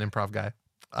from an improv guy.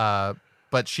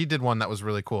 But she did one that was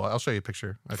really cool. I'll show you a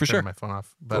picture. I For sure. turned my phone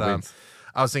off. But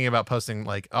I was thinking about posting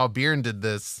like, Bjorn did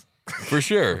this. For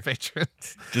sure. For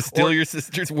patrons. Just steal your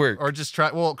sister's work. Or just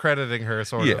crediting her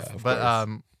sort of. Of but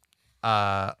course.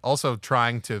 Also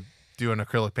trying to do an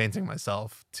acrylic painting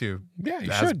myself too. Yeah,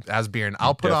 you as, should. as Bjorn.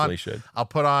 Definitely should. I'll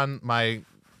put on my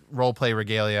role play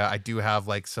regalia. I do have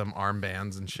like some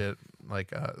armbands and shit,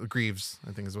 like greaves,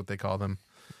 I think is what they call them.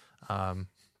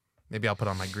 Maybe I'll put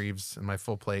on my greaves and my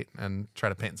full plate and try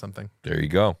to paint something. There you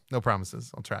go. No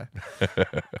promises. I'll try.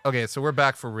 Okay, so we're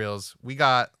back for reals. We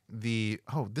got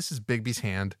this is Bigby's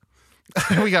hand.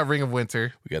 We got Ring of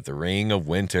Winter. We got the Ring of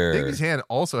Winter. Bigby's hand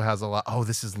also has a lot. Oh,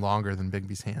 this is longer than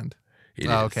Bigby's hand. It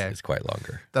is. Okay. It's quite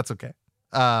longer. That's okay.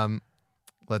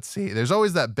 Let's see. There's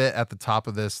always that bit at the top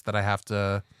of this that I have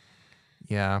to.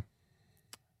 Yeah.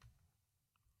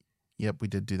 Yep, we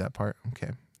did do that part.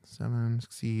 Okay. 7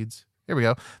 succeeds. Here we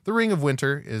go. The Ring of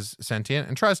Winter is sentient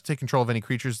and tries to take control of any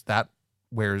creatures that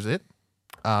wears it.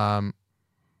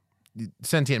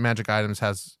 Sentient magic items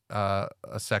has a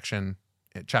section,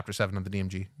 chapter 7 of the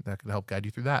DMG, that could help guide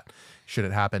you through that, should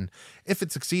it happen. If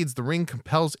it succeeds, the ring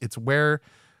compels its wearer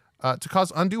to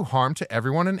cause undue harm to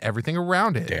everyone and everything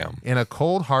around it. Damn. In a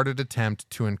cold-hearted attempt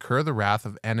to incur the wrath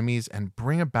of enemies and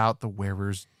bring about the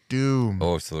wearer's doom.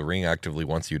 Oh, so the ring actively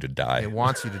wants you to die. It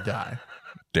wants you to die.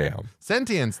 Damn.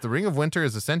 Sentience. The Ring of Winter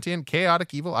is a sentient,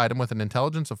 chaotic, evil item with an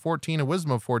intelligence of 14, a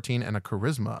wisdom of 14, and a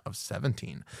charisma of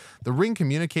 17. The ring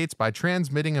communicates by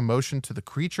transmitting emotion to the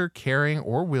creature carrying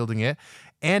or wielding it,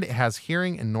 and it has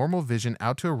hearing and normal vision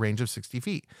out to a range of 60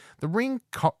 feet. The ring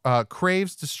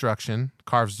craves destruction.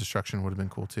 Carves destruction would have been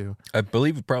cool too. I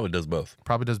believe it probably does both.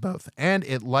 Probably does both. And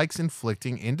it likes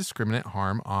inflicting indiscriminate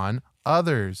harm on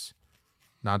others.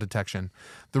 Non-detection.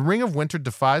 The Ring of Winter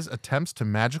defies attempts to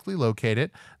magically locate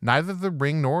it. Neither the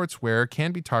ring nor its wearer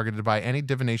can be targeted by any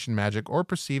divination magic or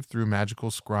perceived through magical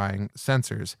scrying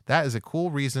sensors. That is a cool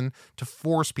reason to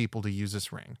force people to use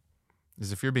this ring.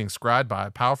 Is if you're being scryed by a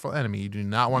powerful enemy, you do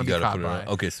not want to be caught by.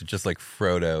 Okay, so just like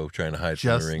Frodo trying to hide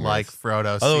from the ring. Just like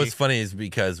Frodo. Although what's funny is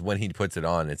because when he puts it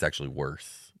on, it's actually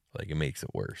worse. Like it makes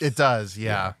it worse. It does,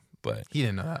 yeah. But He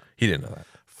didn't know that. he didn't know that.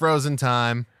 Frozen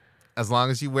time. As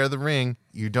long as you wear the ring,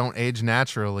 you don't age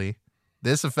naturally.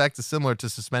 This effect is similar to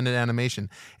suspended animation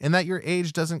in that your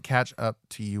age doesn't catch up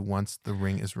to you once the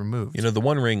ring is removed. You know, the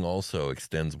One Ring also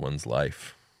extends one's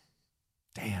life.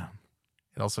 Damn.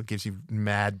 It also gives you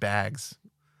mad bags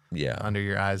Yeah, under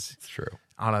your eyes. it's true.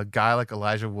 On a guy like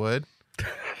Elijah Wood,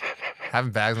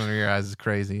 having bags under your eyes is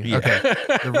crazy. Yeah. Okay.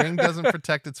 The ring doesn't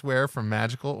protect its wearer from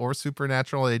magical or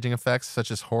supernatural aging effects, such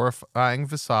as horrifying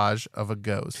visage of a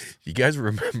ghost. You guys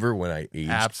remember when I aged?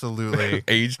 Absolutely.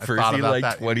 Aged I thought Percy about like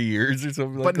that. 20 years or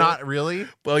something like But that? not really.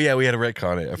 Well, yeah, we had to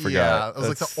retcon it. I forgot. Yeah, it was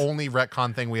like That's- the only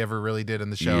retcon thing we ever really did in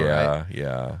the show, yeah, right?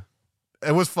 yeah.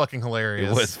 It was fucking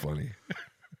hilarious. It was funny.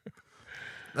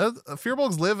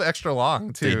 Fearbolgs live extra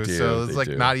long, too, They do, so it's they like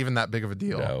do. not even that big of a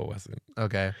deal. No, it wasn't.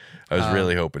 Okay. I was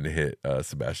really hoping to hit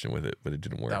Sebastian with it, but it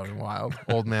didn't work. That was wild.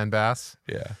 Old Man Bass.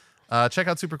 Yeah. Check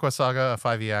out Super Quest Saga, a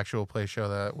 5e actual play show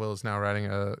that Will is now writing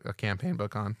a campaign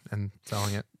book on and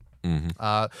selling it.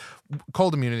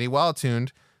 Cold immunity. While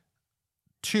attuned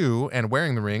to and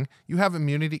wearing the ring, you have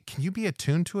immunity. Can you be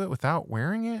attuned to it without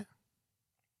wearing it?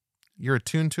 You're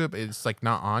attuned to it, but it's like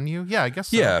not on you? Yeah, I guess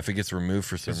so. Yeah, if it gets removed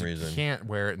for some 'Cause reason. You can't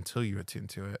wear it until you attune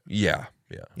to it. Yeah,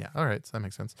 yeah. Yeah, all right, so that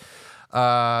makes sense.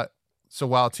 So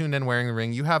while attuned and wearing the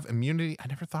ring, you have immunity. I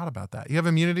never thought about that. You have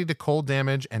immunity to cold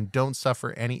damage and don't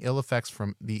suffer any ill effects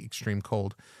from the extreme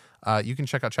cold. You can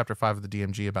check out Chapter 5 of the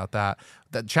DMG about that.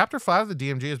 That Chapter 5 of the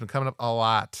DMG has been coming up a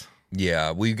lot.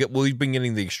 Yeah, we've been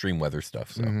getting the extreme weather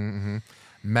stuff. So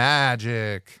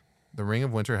Magic. The Ring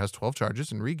of Winter has 12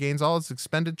 charges and regains all its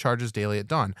expended charges daily at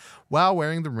dawn. While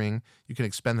wearing the ring, you can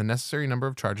expend the necessary number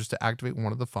of charges to activate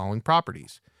one of the following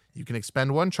properties. You can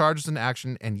expend 1 charge as an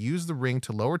action and use the ring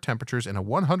to lower temperatures in a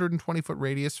 120-foot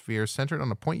radius sphere centered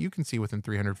on a point you can see within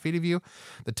 300 feet of you.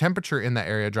 The temperature in that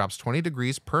area drops 20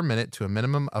 degrees per minute to a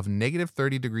minimum of negative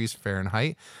 30 degrees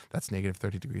Fahrenheit. That's negative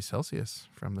 30 degrees Celsius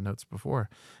from the notes before.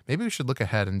 Maybe we should look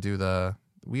ahead and do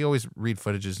we always read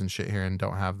footages and shit here and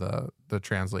don't have the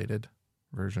translated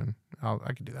version.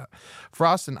 I could do that.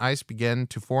 Frost and ice begin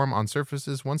to form on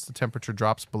surfaces once the temperature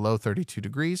drops below 32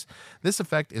 degrees. This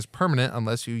effect is permanent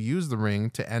unless you use the ring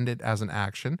to end it as an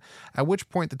action, at which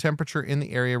point the temperature in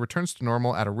the area returns to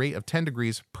normal at a rate of 10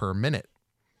 degrees per minute.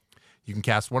 You can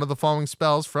cast one of the following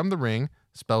spells from the ring,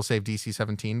 spell save DC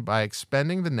 17, by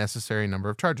expending the necessary number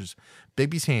of charges.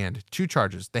 Bigby's Hand, 2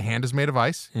 charges. The hand is made of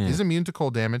ice, is immune to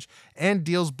cold damage, and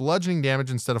deals bludgeoning damage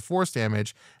instead of force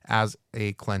damage as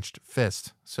a clenched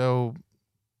fist. So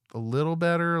a little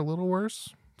better, a little worse.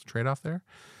 It's a trade-off there.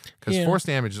 Because force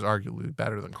damage is arguably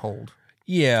better than cold.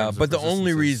 yeah, terms of but the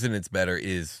only resistances. reason it's better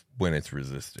is when it's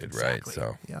resisted, right? Exactly.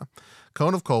 So Yeah.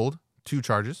 Cone of Cold, 2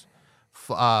 charges.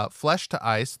 Flesh to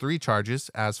ice, 3 charges,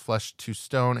 as flesh to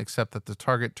stone, except that the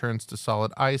target turns to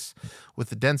solid ice with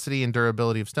the density and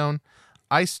durability of stone.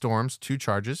 Ice storms, 2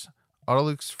 charges.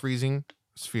 Autoluke's freezing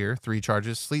sphere, 3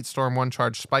 charges. Sleet storm, 1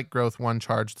 charge. Spike growth, 1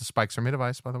 charge. The spikes are made of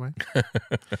ice, by the way.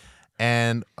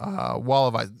 And wall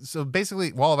of ice. So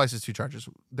basically, wall of ice is 2 charges.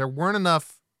 There weren't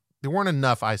enough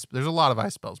ice. There's a lot of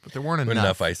ice spells, but there weren't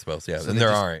enough ice spells. Yeah, So and they there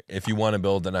just- aren't. If you want to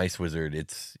build an ice wizard,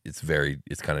 it's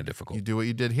kind of difficult. You do what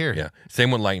you did here. Yeah. Same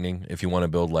with lightning. If you want to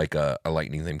build like a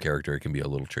lightning themed character, it can be a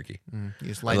little tricky. You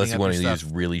use lightning Unless you up want your to stuff.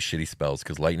 use really shitty spells,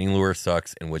 because lightning lure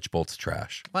sucks and witch bolt's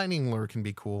trash. Lightning lure can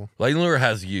be cool. Lightning lure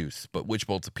has use, but witch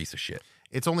bolt's a piece of shit.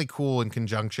 It's only cool in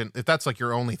conjunction. If that's like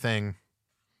your only thing,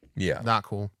 Yeah. not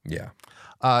cool. Yeah.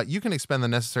 You can expend the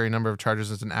necessary number of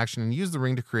charges as an action and use the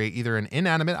ring to create either an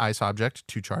inanimate ice object,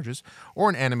 2 charges, or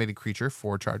an animated creature,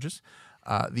 4 charges.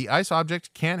 The ice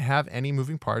object can't have any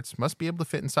moving parts, must be able to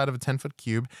fit inside of a 10-foot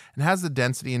cube, and has the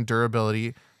density and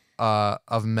durability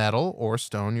of metal or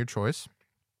stone, your choice.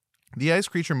 The ice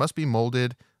creature must be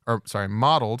modeled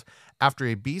after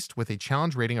a beast with a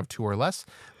challenge rating of 2 or less.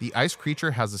 The ice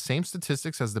creature has the same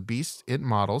statistics as the beast it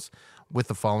models, with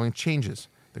the following changes.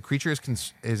 The creature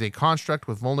is a construct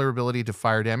with vulnerability to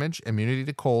fire damage, immunity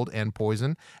to cold and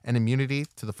poison, and immunity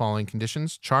to the following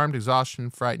conditions: charmed, exhaustion,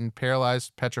 frightened,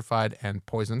 paralyzed, petrified, and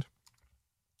poisoned.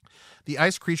 The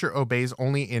ice creature obeys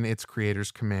only in its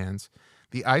creator's commands.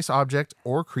 The ice object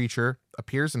or creature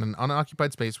appears in an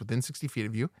unoccupied space within 60 feet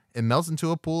of you. It melts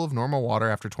into a pool of normal water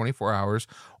after 24 hours,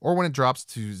 or when it drops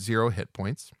to 0 hit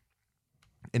points.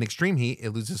 In extreme heat,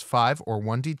 it loses 5 or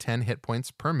 1d10 hit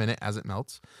points per minute as it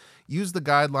melts. Use the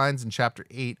guidelines in Chapter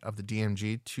 8 of the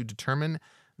DMG to determine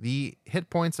the hit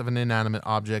points of an inanimate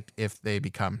object if they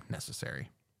become necessary.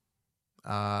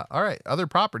 All right, other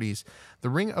properties. The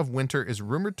Ring of Winter is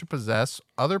rumored to possess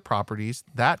other properties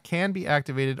that can be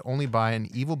activated only by an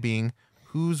evil being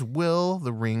whose will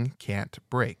the ring can't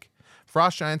break.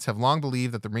 Frost giants have long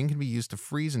believed that the ring can be used to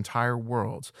freeze entire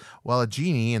worlds, while a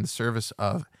genie in the service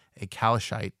of a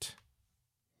Kalashite,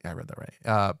 I read that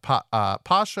right,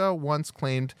 Pasha once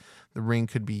claimed the ring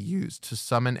could be used to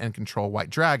summon and control white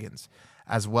dragons,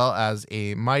 as well as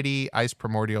a mighty ice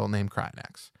primordial named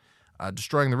Krynax.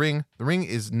 Destroying the ring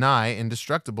is nigh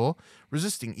indestructible,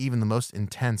 resisting even the most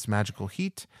intense magical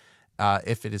heat.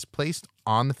 If it is placed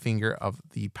on the finger of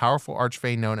the powerful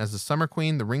archfey known as the Summer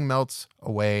Queen, the ring melts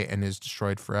away and is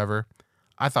destroyed forever.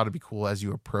 I thought it'd be cool as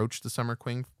you approach the Summer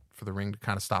Queen for the ring to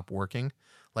kind of stop working.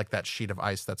 Like that sheet of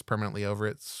ice that's permanently over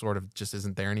it sort of just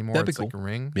isn't there anymore. That'd be It's like cool. a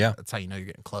ring. Yeah. That's how you know you're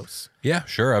getting close. Yeah,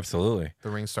 sure, absolutely. The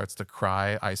ring starts to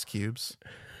cry ice cubes.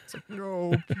 It's like,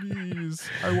 no, please.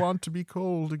 I want to be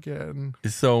cold again.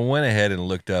 So I went ahead and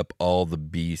looked up all the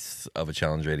beasts of a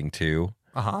challenge rating 2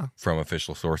 Uh-huh. from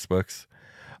official source books.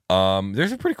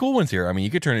 There's some pretty cool ones here. I mean,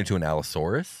 you could turn into an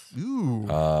Allosaurus, Ooh.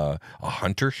 a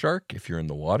hunter shark if you're in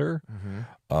the water,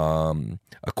 Mm-hmm.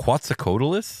 a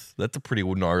Quetzalcoatlus. That's a pretty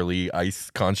gnarly ice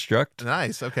construct.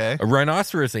 Nice. Okay. A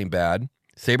rhinoceros ain't bad.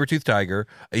 Saber-toothed tiger.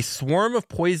 A swarm of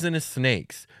poisonous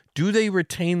snakes. Do they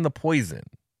retain the poison?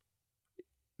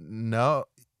 No.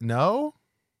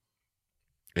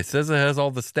 It says it has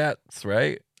all the stats,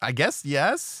 right? I guess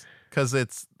yes, because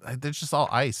they're just all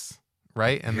ice,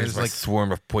 right? And Here's there's my like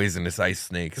swarm of poisonous ice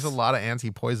snakes. there's a lot of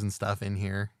anti-poison stuff in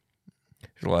here.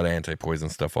 There's a lot of anti-poison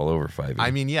stuff all over 5e.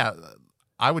 I mean, yeah,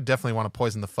 I would definitely want to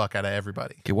poison the fuck out of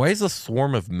everybody. Okay, why is a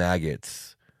swarm of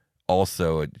maggots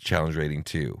also a challenge rating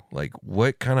 2? Like,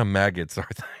 what kind of maggots are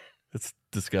they? It's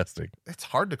disgusting. It's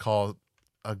hard to call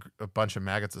a bunch of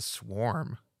maggots a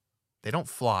swarm. They don't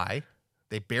fly.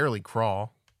 They barely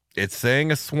crawl. It's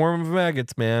saying a swarm of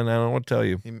maggots, man. I don't know what to tell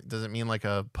you. Does it mean like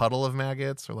a puddle of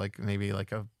maggots, or like maybe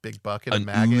like a big bucket of An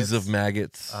maggots? ooze of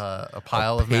maggots. A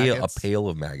pile of maggots. A pail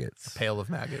of maggots. A pail of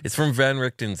maggots. It's from Van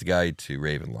Richten's Guide to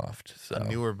Ravenloft. So, a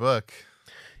newer book.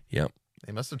 yep.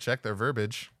 They must have checked their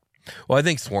verbiage. Well, I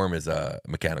think swarm is a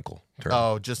mechanical term.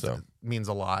 Oh, just so. means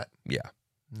a lot. Yeah.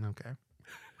 Okay.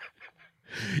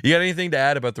 You got anything to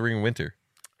add about the Ring of Winter?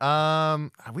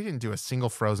 We didn't do a single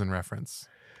Frozen reference.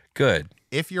 Good.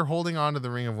 If you're holding on to the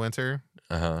Ring of Winter,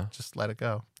 Uh-huh. just let it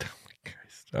go.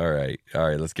 Christ. All right.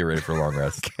 Let's get ready for a long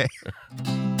rest. Okay.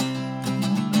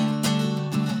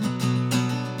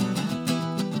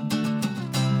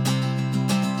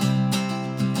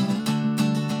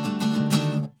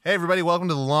 Hey everybody, welcome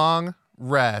to the long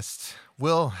rest.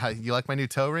 Will, you like my new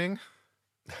toe ring?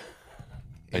 I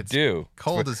It's do.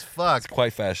 Cold as fuck. It's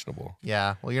quite fashionable.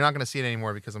 Yeah, well, you're not going to see it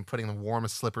anymore because I'm putting the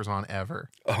warmest slippers on ever.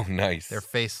 Oh, nice. They're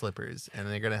face slippers, and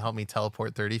they're going to help me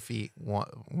teleport 30 feet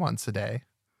once a day.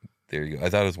 There you go. I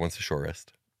thought it was once a short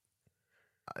rest.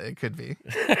 It could be.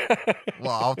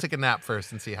 Well, I'll take a nap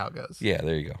first and see how it goes. Yeah,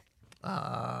 there you go.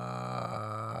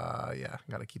 Yeah,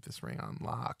 gotta keep this ring on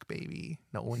lock, baby.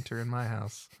 No winter in my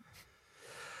house.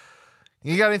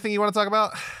 You got anything you want to talk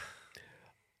about?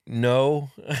 No.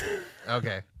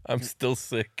 Okay. I'm still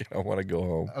sick. I want to go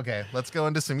home. Okay, let's go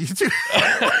into some YouTube.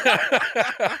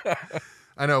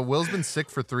 I know Will's been sick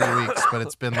for 3 weeks, but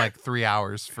it's been like 3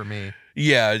 hours for me.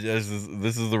 Yeah, this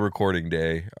is the recording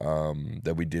day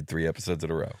that we did 3 episodes in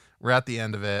a row. We're at the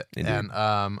end of it, Indeed. and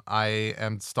I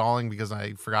am stalling because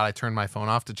I forgot I turned my phone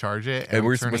off to charge it. And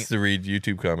we're supposed to read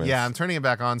YouTube comments. Yeah, I'm turning it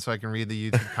back on so I can read the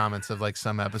YouTube comments of like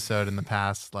some episode in the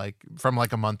past, like from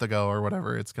like a month ago or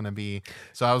whatever it's going to be.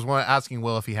 So I was asking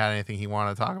Will if he had anything he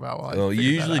wanted to talk about. While Well, you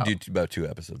usually do about 2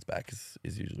 episodes back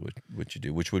is usually what you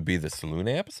do, which would be the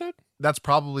Salune episode. That's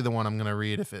probably the one I'm going to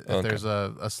read if there's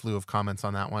a slew of comments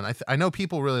on that one. I know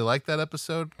people really like that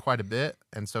episode quite a bit,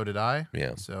 and so did I.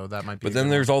 Yeah. So that might be. But then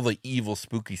there's all the evil,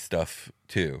 spooky stuff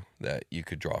too that you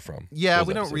could draw from. Yeah, those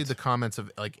we don't episodes. read the comments of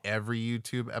like every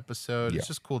YouTube episode. Yeah. It's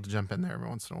just cool to jump in there every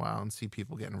once in a while and see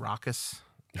people getting raucous.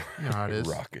 You know how it is.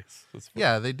 Raucous. That's funny.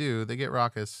 Yeah, they do. They get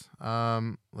raucous.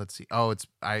 Let's see. Oh,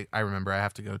 I remember. I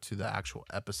have to go to the actual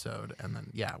episode, and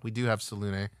then yeah, we do have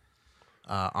Salune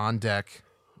on deck.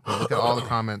 We'll look at all the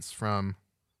comments from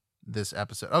this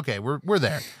episode. Okay, we're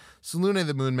there. Salune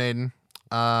the Moon Maiden.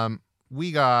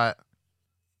 We got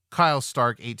Kyle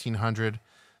Stark 1800.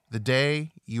 The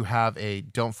day you have a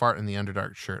 "Don't Fart in the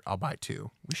Underdark" shirt, I'll buy 2.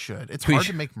 We should. It's hard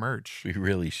to make merch. We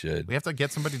really should. We have to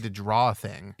get somebody to draw a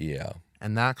thing, Yeah.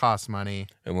 and that costs money.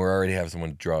 And we're already having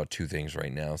someone draw 2 things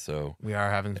right now, so We are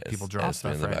having people draw it's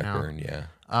been stuff in the right back now. burn, yeah.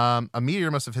 A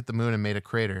meteor must have hit the moon and made a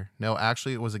crater. No,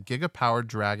 actually, it was a giga-powered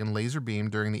dragon laser beam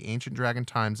during the ancient dragon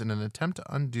times in an attempt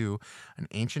to undo an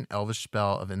ancient elvish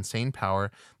spell of insane power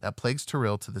that plagues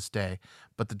Tyrell to this day.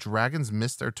 But the dragons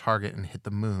missed their target and hit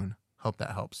the moon. Hope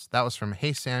that helps. That was from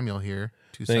Hey Samuel here.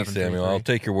 Thanks, Samuel. I'll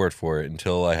take your word for it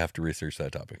until I have to research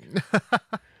that topic.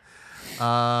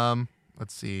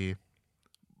 Let's see.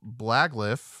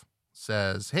 Blagliff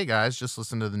says, "Hey guys, just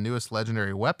listen to the newest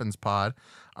Legendary Weapons pod.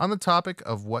 On the topic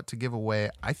of what to give away,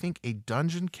 I think a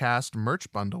Dungeon Cast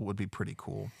merch bundle would be pretty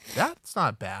cool. That's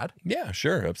not bad. Yeah,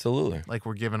 sure, absolutely. Like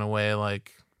we're giving away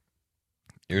like,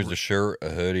 Here's a shirt, a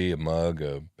hoodie, a mug,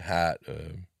 a hat.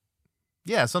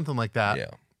 yeah, something like that. Yeah,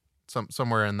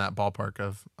 Somewhere in that ballpark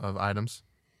of items.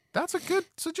 That's a good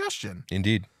suggestion.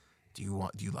 indeed. Do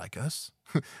you like us?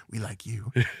 We like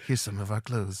you. Here's some of our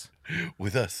clothes."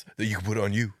 With us that you can put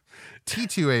on you.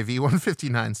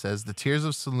 T2AV159 says, "The tears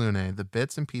of Salune, the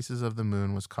bits and pieces of the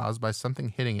moon, was caused by something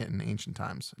hitting it in ancient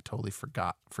times. I totally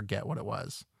forget what it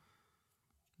was."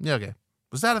 Yeah, okay.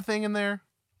 Was that a thing in there?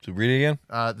 So read it again.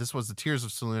 This was the tears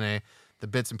of Salune, the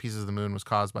bits and pieces of the moon was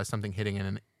caused by something hitting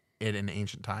it in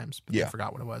ancient times. But I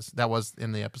forgot what it was. That was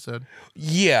in the episode?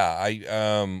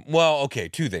 Yeah, well, okay,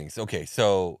 2 things. Okay,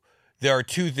 so there are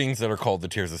 2 things that are called the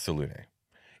Tears of Salune.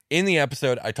 In the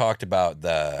episode, I talked about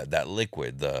that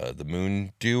liquid, the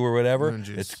moon dew or whatever. Moon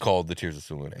juice. It's called the Tears of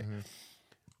Salune.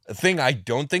 A thing I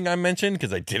don't think I mentioned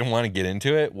because I didn't want to get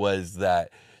into it was that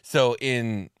so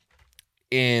in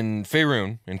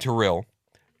Faerun, in Tyrell,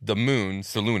 the moon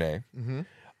Salune,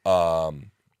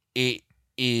 it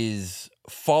is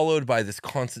followed by this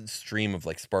constant stream of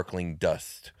like sparkling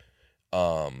dust.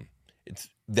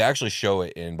 They actually show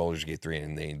it in Baldur's Gate 3,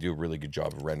 and they do a really good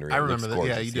job of rendering. I It remember looks that.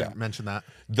 Yeah, gorgeous. you did mention that.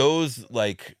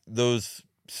 Those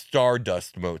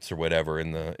stardust motes or whatever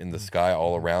in the sky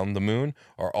all around the moon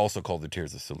are also called the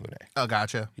Tears of Salune. Oh,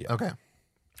 gotcha. Yeah. Okay.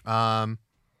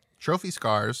 Trophy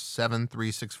Scars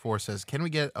 7364 says, "Can we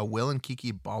get a Will and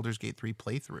Kiki Baldur's Gate 3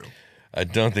 playthrough?" I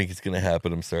don't think it's gonna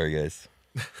happen. I'm sorry, guys.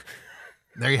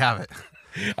 There you have it.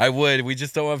 I would. We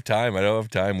just don't have time. I don't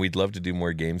have time. We'd love to do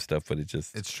more game stuff, but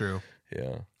It's true.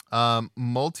 yeah.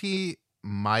 Mikey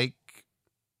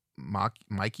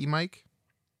Mike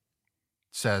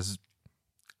says,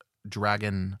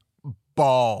 "Dragon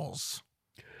balls."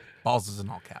 Balls is in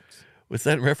all caps. What's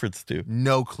that in reference to?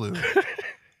 No clue.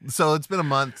 So it's been a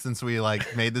month since we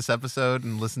like made this episode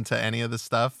and listened to any of this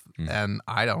stuff, and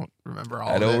I don't remember all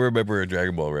I of don't it. remember a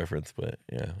Dragon Ball reference, but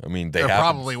yeah. I mean, There happen.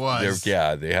 probably was.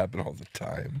 Yeah, they happen all the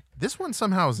time. This one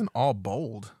somehow is in all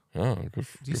bold. Oh, Do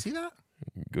you see that?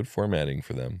 good formatting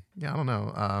for them. Yeah, I don't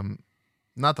know.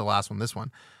 Not the last one, this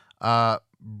one.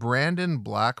 Brandon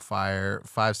Blackfire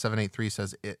 5783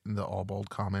 says it in the all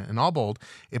bold comment. In all bold,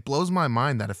 it blows my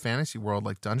mind that a fantasy world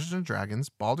like Dungeons and Dragons,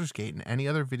 Baldur's Gate, and any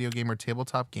other video game or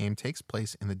tabletop game takes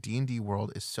place in the D&D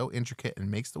world is so intricate and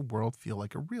makes the world feel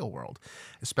like a real world,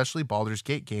 especially Baldur's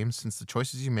Gate games, since the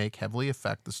choices you make heavily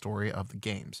affect the story of the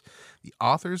games. The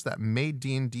authors that made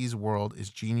D&D's world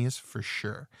is genius for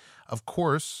sure. Of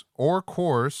course,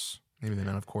 maybe they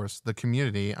meant of course, the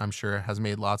community, I'm sure, has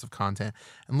made lots of content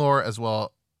and lore as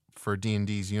well for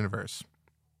D&D's universe.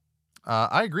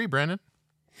 I agree, Brandon.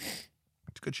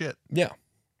 It's good shit. Yeah.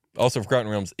 Also, Forgotten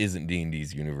Realms isn't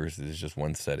D&D's universe. It's just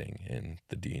one setting in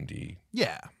the D&D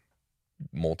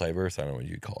multiverse. I don't know what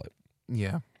you'd call it.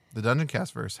 Yeah. The Dungeon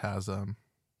Cast verse has... I'm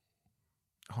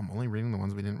only reading the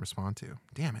ones we didn't respond to.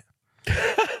 Damn it.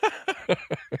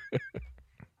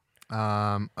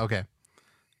 Okay.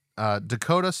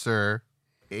 Dakota Sir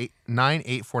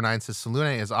 9849 says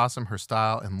Selune is awesome. Her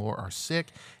style and lore are sick.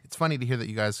 It's funny to hear that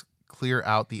you guys clear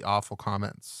out the awful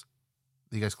comments.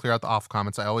 I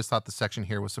always thought the section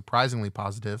here was surprisingly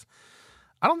positive.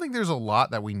 I don't think there's a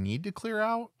lot that we need to clear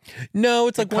out. No,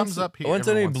 it's like comes up here once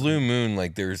in every a once in blue moon,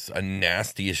 like there's a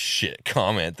nasty as shit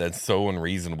comment that's so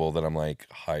unreasonable that I'm like,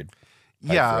 hide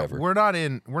forever. We're not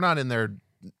in there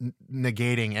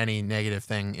negating any negative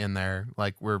thing in there.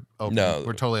 Like we're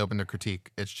totally open to critique.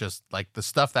 It's just like the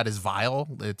stuff that is vile,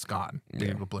 it's gone. We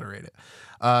obliterate it.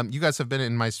 You guys have been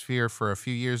in my sphere for a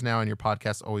few years now, and your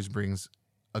podcast always brings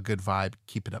a good vibe.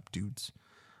 Keep it up, dudes.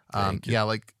 Yeah,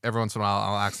 like every once in a while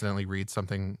I'll accidentally read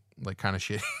something like kind of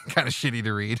shitty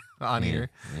to read on here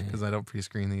because I don't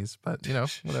pre-screen these, but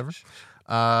whatever.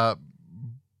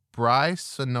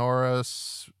 Bryce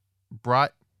Sonoros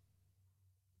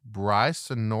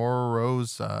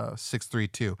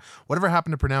 632. Whatever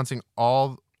happened to pronouncing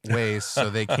all ways so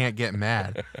they can't get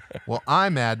mad? Well,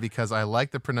 I'm mad because I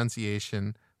like the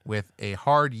pronunciation with a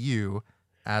hard U,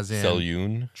 as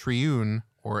in triune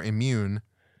or immune,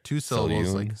 2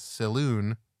 syllables like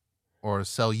saloon or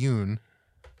saloon.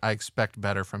 I expect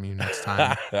better from you next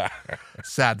time.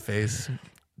 Sad face.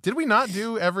 Did we not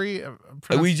do every?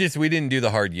 We didn't do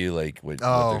the hard U like what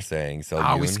they're saying.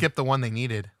 We skipped the one they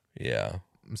needed. Yeah.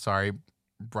 I'm sorry,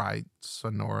 Bright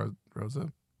Sonora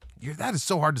Rosa. That is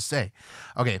so hard to say.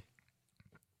 Okay.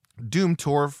 Doom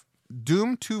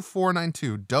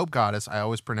 2492, Dope Goddess. I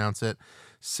always pronounce it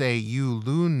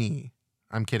Sayuluni.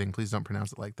 I'm kidding. Please don't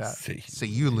pronounce it like that.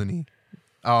 Sayuluni.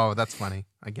 Oh, that's funny.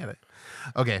 I get it.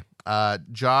 Okay.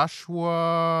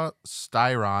 Joshua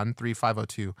Styron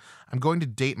 3502. I'm going to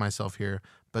date myself here,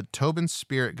 but Tobin's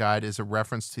Spirit Guide is a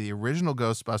reference to the original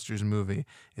Ghostbusters movie.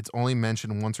 It's only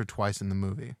mentioned once or twice in the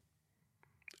movie.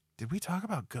 Did we talk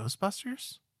about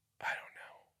Ghostbusters? I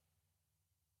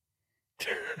don't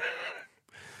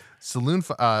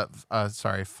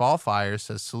know. Fall Fire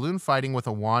says Saloon fighting with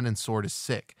a wand and sword is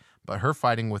sick, but her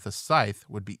fighting with a scythe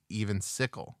would be even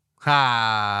sickle.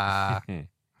 Ha!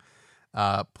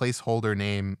 Placeholder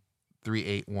name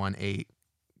 3818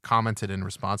 commented in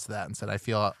response to that and said, I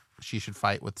feel she should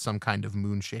fight with some kind of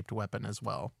moon-shaped weapon as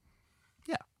well.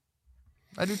 Yeah,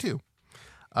 I do too.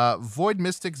 Void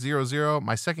Mystic 00,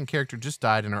 my second character just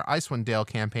died in our Icewind Dale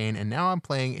campaign, and now I'm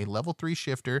playing a level 3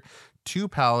 shifter, 2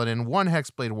 paladin, 1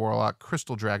 hexblade warlock,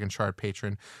 crystal dragon shard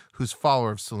patron, who's follower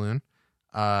of Saloon.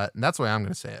 And that's the way I'm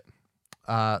going to say it.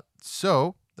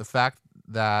 So the fact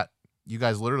that you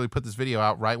guys literally put this video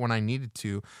out right when I needed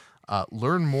to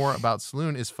learn more about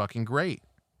Saloon is fucking great.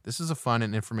 This is a fun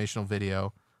and informational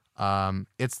video.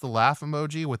 It's the laugh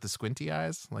emoji with the squinty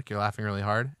eyes, like you're laughing really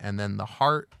hard, and then the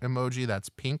heart emoji that's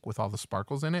pink with all the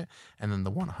sparkles in it, and then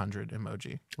the 100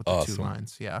 emoji with the 2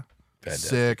 lines. Yeah. Fantastic.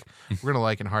 Sick. We're gonna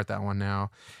like and heart that one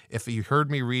now. If you heard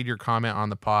me read your comment on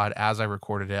the pod as I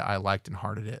recorded it, I liked and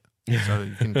hearted it. So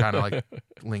you can kind of like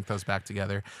link those back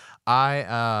together.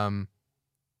 I'm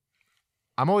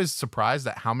always surprised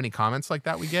at how many comments like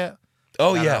that we get.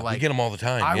 Oh yeah, like, we get them all the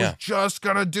time. I was just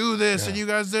gonna do this, and you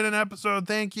guys did an episode.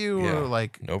 Thank you. Yeah. Or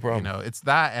like, no problem. It's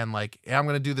that, and like, hey, I'm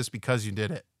gonna do this because you did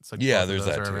it. It's like, there's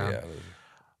that too. Around. Yeah.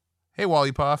 Hey,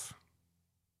 Wally Puff.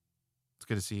 It's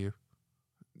good to see you.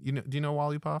 Do you know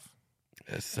Wally Puff?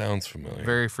 It sounds familiar.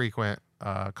 Very frequent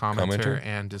commenter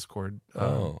and Discord.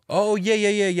 Yeah.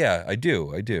 I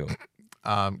do.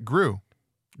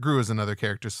 Gru is another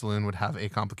character Saloon would have a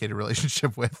complicated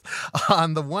relationship with.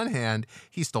 On the one hand,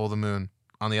 he stole the moon.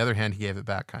 On the other hand, he gave it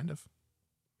back, kind of.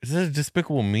 Is that a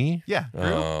Despicable Me? Yeah. Gru.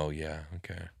 Oh, yeah.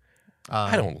 Okay.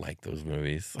 I don't like those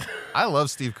movies. I love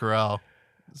Steve Carell.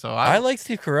 So I like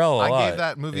Steve Carell a lot. I gave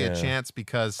that movie a chance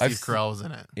because Steve Carell was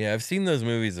in it. Yeah, I've seen those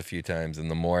movies a few times, and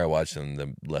the more I watch them,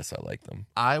 the less I like them.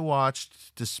 I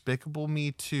watched Despicable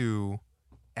Me 2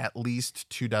 at least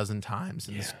 24 times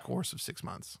in the course of 6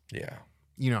 months. Yeah.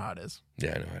 You know how it is.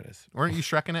 Yeah, I know how it is. Weren't you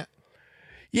Shrekking it?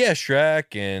 Yeah,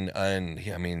 Shrek and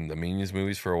yeah, I mean the Minions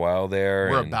movies for a while there.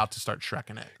 We're and about to start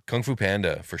Shrekking it. Kung Fu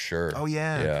Panda for sure. Oh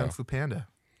yeah, Kung Fu Panda.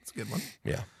 That's a good one.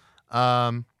 Yeah.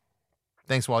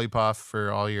 Thanks, Wally Puff,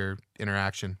 for all your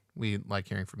interaction. We like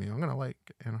hearing from you. I'm gonna like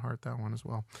and heart that one as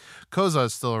well. Koza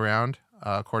is still around,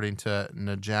 according to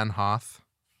Najan Hoth.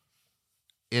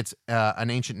 It's an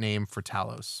ancient name for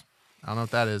Talos. I don't know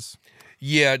what that is.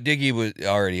 Yeah, Diggy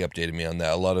already updated me on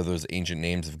that. A lot of those ancient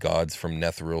names of gods from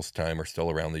Netherill's time are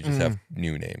still around. They just have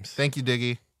new names. Thank you,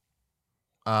 Diggy.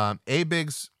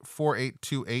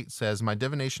 Abigs4828 says, my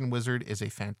divination wizard is a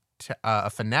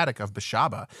fanatic of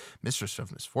Bashaba, mistress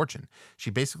of misfortune.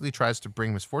 She basically tries to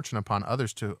bring misfortune upon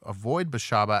others to avoid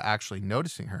Bashaba actually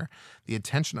noticing her. The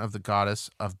attention of the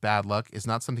goddess of bad luck is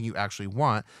not something you actually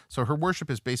want, so her worship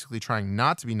is basically trying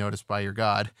not to be noticed by your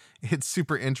god. It's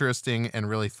super interesting and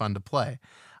really fun to play.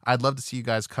 I'd love to see you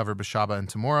guys cover Bashaba and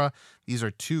Tamora. These are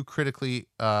two critically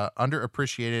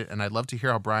underappreciated, and I'd love to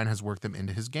hear how Brian has worked them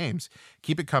into his games.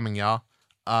 Keep it coming, y'all.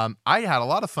 I had a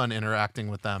lot of fun interacting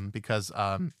with them because,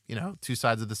 two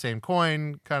sides of the same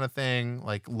coin kind of thing,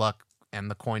 like luck and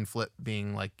the coin flip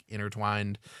being like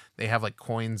intertwined. They have like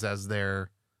coins as their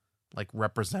like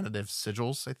representative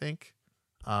sigils, I think.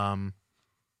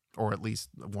 Or at least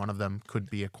one of them could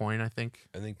be a coin, I think.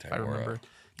 I think Tamora. I remember.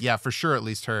 Yeah, for sure, at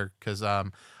least her, because I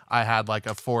had like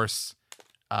a force.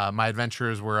 My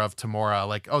adventures were of Tamora,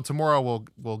 like, oh, Tamora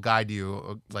will guide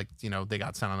you. Like, they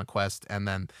got sent on a quest, and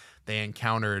then they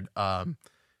encountered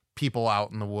people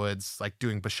out in the woods, like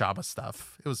doing Bashaba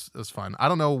stuff. It was fun. I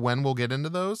don't know when we'll get into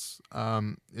those.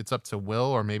 It's up to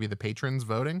Will or maybe the patrons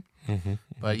voting.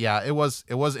 But yeah, it was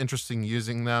interesting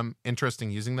using them,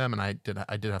 and I did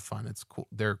have fun. It's cool.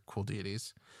 They're cool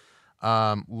deities.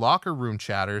 Locker Room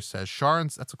Chatter says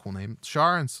that's a cool name.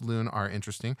 Shar and Saloon are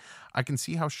interesting. I can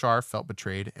see how Shar felt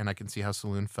betrayed, and I can see how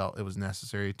Saloon felt it was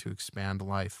necessary to expand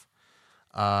life.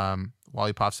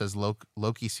 Wally Pop says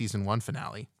Loki season 1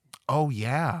 finale. Oh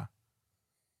yeah.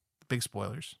 Big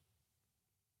spoilers.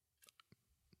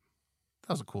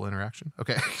 That was a cool interaction.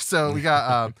 Okay. So we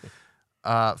got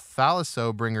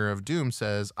Phalliso, Bringer of Doom,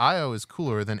 says Io is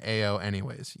cooler than AO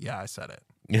anyways. Yeah, I said it.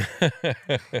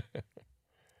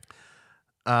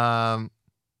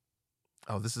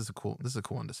 This is a cool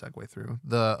one to segue through.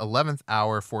 The 11th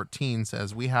hour 14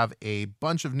 says we have a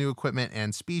bunch of new equipment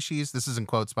and species. This is in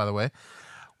quotes, by the way.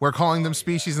 We're calling them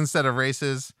species instead of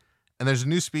races. And there's a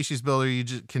new species builder you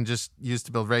can just use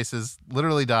to build races.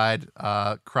 Literally died,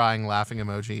 crying, laughing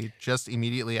emoji. Just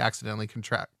immediately accidentally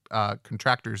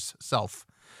contractor's self.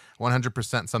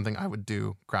 100% something I would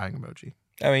do, crying emoji.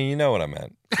 I mean, you know what I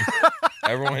meant.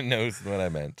 Everyone knows what I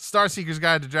meant. Starseeker's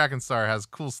Guide to Drakenstar has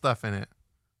cool stuff in it.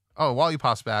 Oh, while you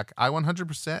pause back, I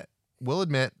 100% will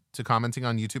admit to commenting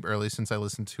on YouTube early since I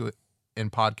listened to it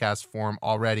in podcast form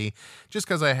already, just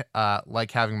because I like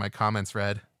having my comments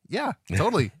read. Yeah,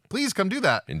 totally. Please come do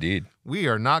that. Indeed. We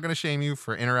are not going to shame you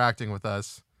for interacting with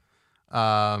us.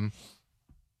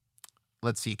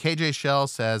 Let's see. KJ Shell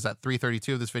says at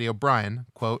 3:32 of this video, Brian,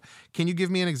 quote, can you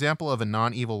give me an example of a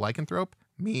non-evil lycanthrope?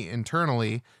 Me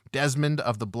internally, Desmond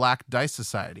of the Black Dice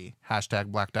Society. #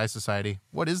 Black Dice Society.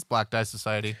 What is Black Dice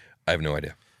Society? I have no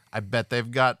idea. I bet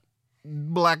they've got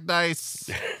black dice.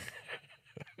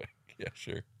 Yeah,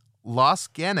 sure. Los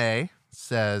Gene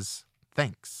says,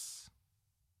 thanks.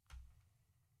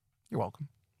 You're welcome.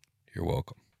 You're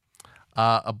welcome.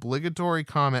 Obligatory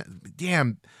comment.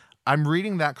 Damn, I'm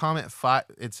reading that comment.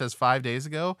 It says 5 days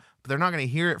ago, but they're not going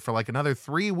to hear it for like another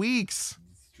 3 weeks.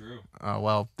 It's true.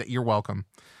 Well, you're welcome.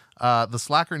 The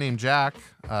slacker named Jack,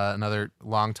 another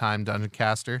longtime dungeon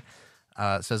caster,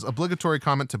 says obligatory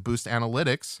comment to boost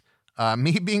analytics.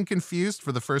 Me being confused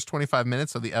for the first 25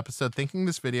 minutes of the episode, thinking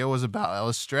this video was about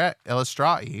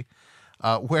Elistrae.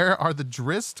 Where are the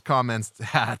Drist comments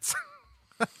at?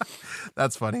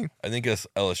 That's funny. I think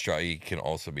Elistrae can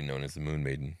also be known as the Moon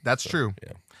Maiden. That's true.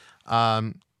 Yeah.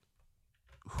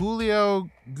 Julio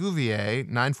Gouvier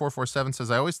 9447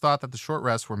 says, I always thought that the short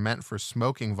rests were meant for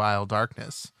smoking vile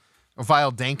dankness.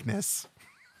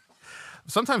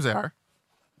 Sometimes they are.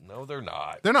 No, they're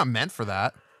not. They're not meant for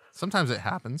that. Sometimes it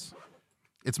happens.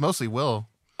 It's mostly Will.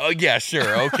 Oh, yeah,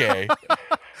 sure. Okay.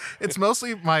 It's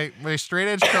mostly my straight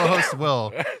edge co-host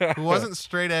Will, who wasn't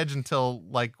straight edge until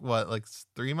like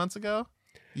 3 months ago.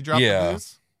 You dropped the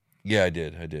booze? Yeah, I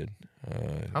did.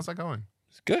 How's that going?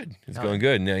 It's good. It's going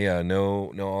good.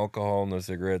 No alcohol, no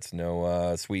cigarettes,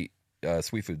 no sweet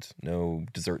foods, no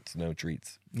desserts, no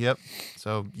treats. Yep.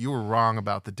 So you were wrong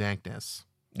about the dankness.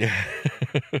 Yeah.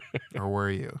 Or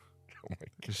were you?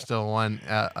 There's still one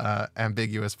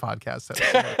ambiguous podcast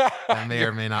that may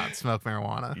or may not smoke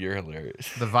marijuana. You're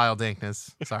hilarious. The vile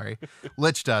dankness. Sorry.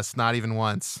 Lich dust, not even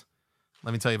once.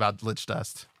 Let me tell you about lich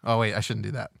dust. Oh, wait, I shouldn't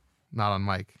do that. Not on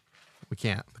mic. We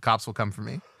can't. The cops will come for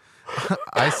me.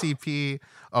 ICP.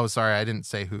 Oh, sorry, I didn't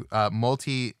say who.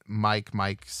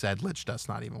 Mike said lich dust,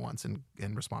 not even once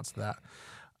in response to that.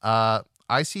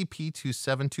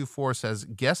 ICP2724 says,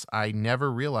 guess I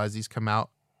never realized these come out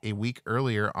a week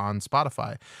earlier on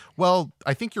Spotify. Well,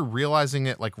 I think you're realizing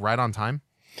it like right on time.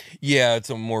 Yeah, it's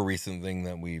a more recent thing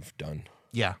that we've done.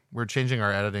 Yeah, we're changing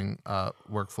our editing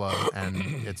workflow,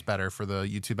 and it's better for the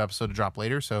YouTube episode to drop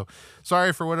later. So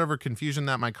sorry for whatever confusion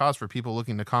that might cause for people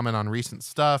looking to comment on recent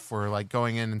stuff or like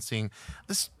going in and seeing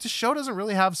this show doesn't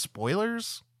really have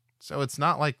spoilers. So it's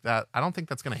not like that. I don't think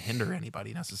that's going to hinder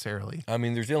anybody necessarily. I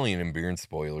mean, there's Alien and Byrne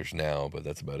spoilers now, but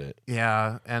that's about it.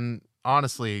 Yeah, and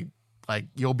honestly, like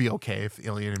you'll be okay if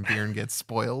Alien and Byrne gets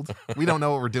spoiled. We don't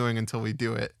know what we're doing until we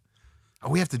do it. Oh,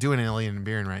 we have to do an Alien and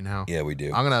Byrne right now. Yeah, we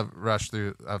do. I'm going to rush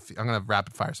through. I'm going to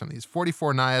rapid fire some of these.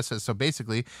 44 Naya says, so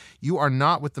basically, you are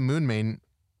not with the Moon Maiden.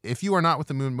 If you are not with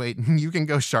the Moon Maiden, you can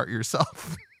go shart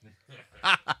yourself.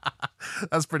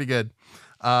 That's pretty good.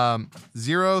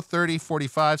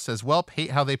 03045 says, well,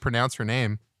 hate how they pronounce her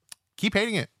name. Keep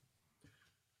hating it.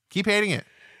 Keep hating it.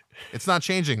 It's not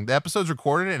changing. The episode's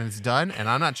recorded and it's done, and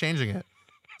I'm not changing it.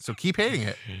 So keep hating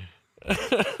it.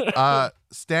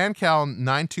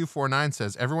 StanCal9249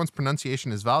 says, everyone's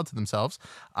pronunciation is valid to themselves.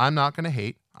 I'm not going to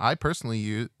hate. I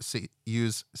personally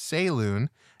use Saloon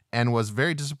and was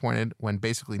very disappointed when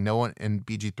basically no one in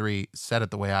BG3 said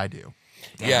it the way I do.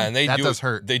 Damn, yeah, and that does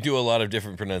hurt. They do a lot of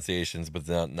different pronunciations, but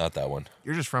not that one.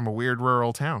 You're just from a weird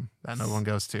rural town that no one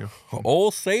goes to.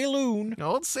 Old Saloon.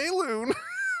 Old Saloon.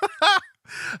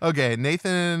 Okay,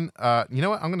 Nathan, you know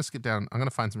what? I'm going to skip down. I'm going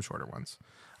to find some shorter ones.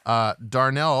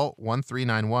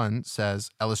 Darnell1391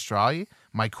 says, Elistrae,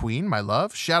 my queen, my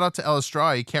love. Shout out to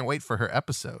Elistrae. Can't wait for her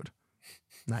episode.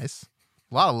 Nice.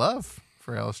 A lot of love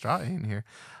for Elistrae in here.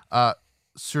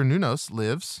 Sir Nunos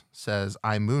lives, says,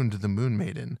 I mooned the Moon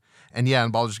Maiden. And yeah,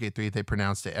 in Baldur's Gate 3, they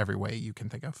pronounced it every way you can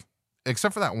think of.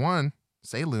 Except for that one,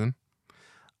 Saloon.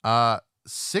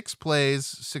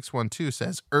 6plays612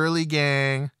 says, early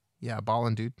gang. Yeah,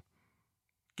 ballin', dude.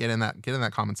 Get in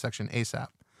that comment section ASAP.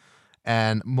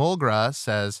 And Mulgra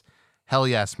says, hell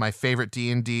yes, my favorite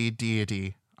D&D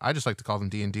deity. I just like to call them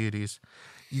D&D deities.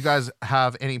 You guys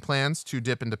have any plans to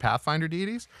dip into Pathfinder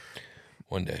deities?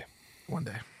 One day.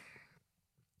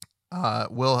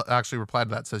 Will actually replied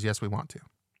to that, says, yes, we want to.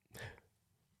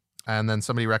 And then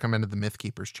somebody recommended the Myth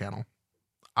Keepers channel.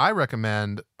 I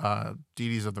recommend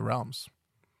Deities of the Realms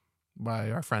by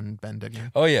our friend Ben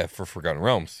Dignan. Oh, yeah, for Forgotten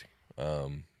Realms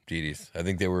deities. I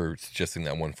think they were suggesting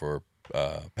that one for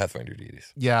Pathfinder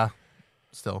deities. Yeah,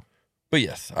 still. But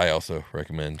yes, I also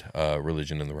recommend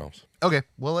Religion in the Realms. Okay,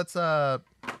 well, let's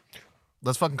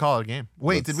fucking call it a game.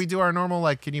 Wait, did we do our normal,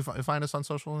 like, can you find us on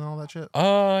social and all that shit?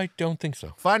 I don't think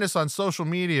so. Find us on social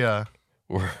media.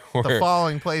 We're the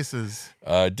following places.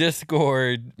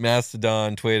 Discord,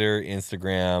 Mastodon, Twitter,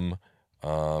 Instagram,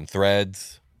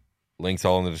 Threads. Links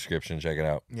all in the description. Check it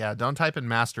out. Yeah, don't type in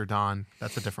Mastodon.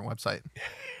 That's a different website.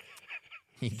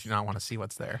 You do not want to see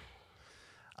what's there.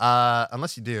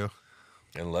 Unless you do.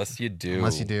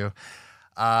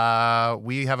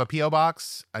 We have a P.O.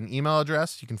 box, an email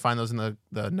address. You can find those in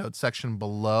the notes section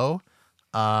below.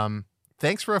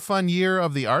 Thanks for a fun year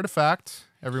of the Artifact,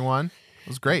 everyone. It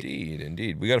was great.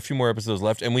 Indeed. We got a few more episodes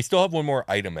left, and we still have one more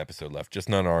item episode left, just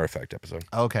not an Artifact episode.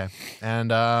 Okay. And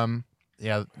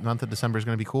yeah, the month of December is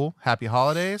going to be cool. Happy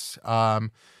holidays. And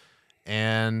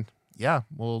yeah,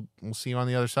 we'll see you on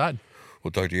the other side.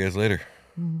 We'll talk to you guys later.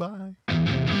 Bye.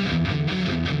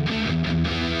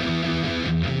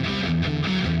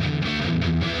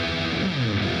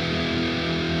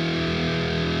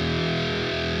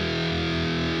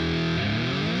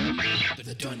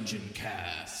 The Dungeon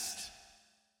Cast.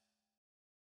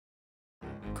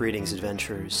 Greetings,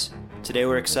 adventurers. Today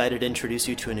we're excited to introduce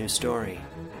you to a new story,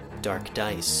 Dark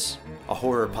Dice, a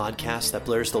horror podcast that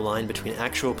blurs the line between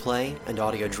actual play and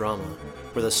audio drama,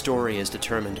 where the story is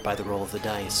determined by the roll of the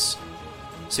dice.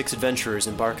 6 adventurers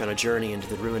embark on a journey into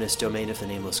the ruinous domain of the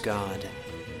Nameless God.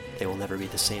 They will never be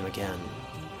the same again.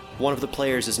 One of the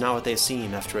players is not what they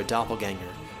seem after a doppelganger,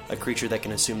 a creature that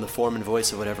can assume the form and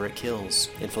voice of whatever it kills,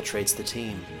 infiltrates the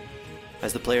team.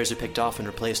 As the players are picked off and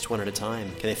replaced one at a time,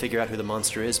 can they figure out who the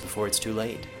monster is before it's too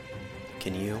late?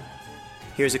 Can you?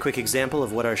 Here's a quick example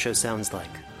of what our show sounds like.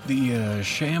 The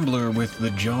shambler with the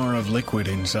jar of liquid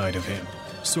inside of him.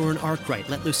 Soren Arkwright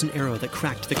let loose an arrow that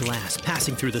cracked the glass,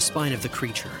 passing through the spine of the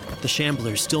creature. The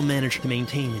shambler still managed to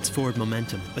maintain its forward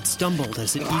momentum, but stumbled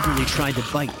as it eagerly tried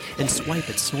to bite and swipe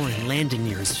at Soren, landing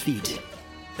near his feet.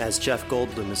 As Jeff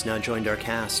Goldblum has now joined our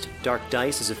cast, Dark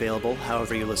Dice is available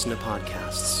however you listen to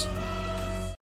podcasts.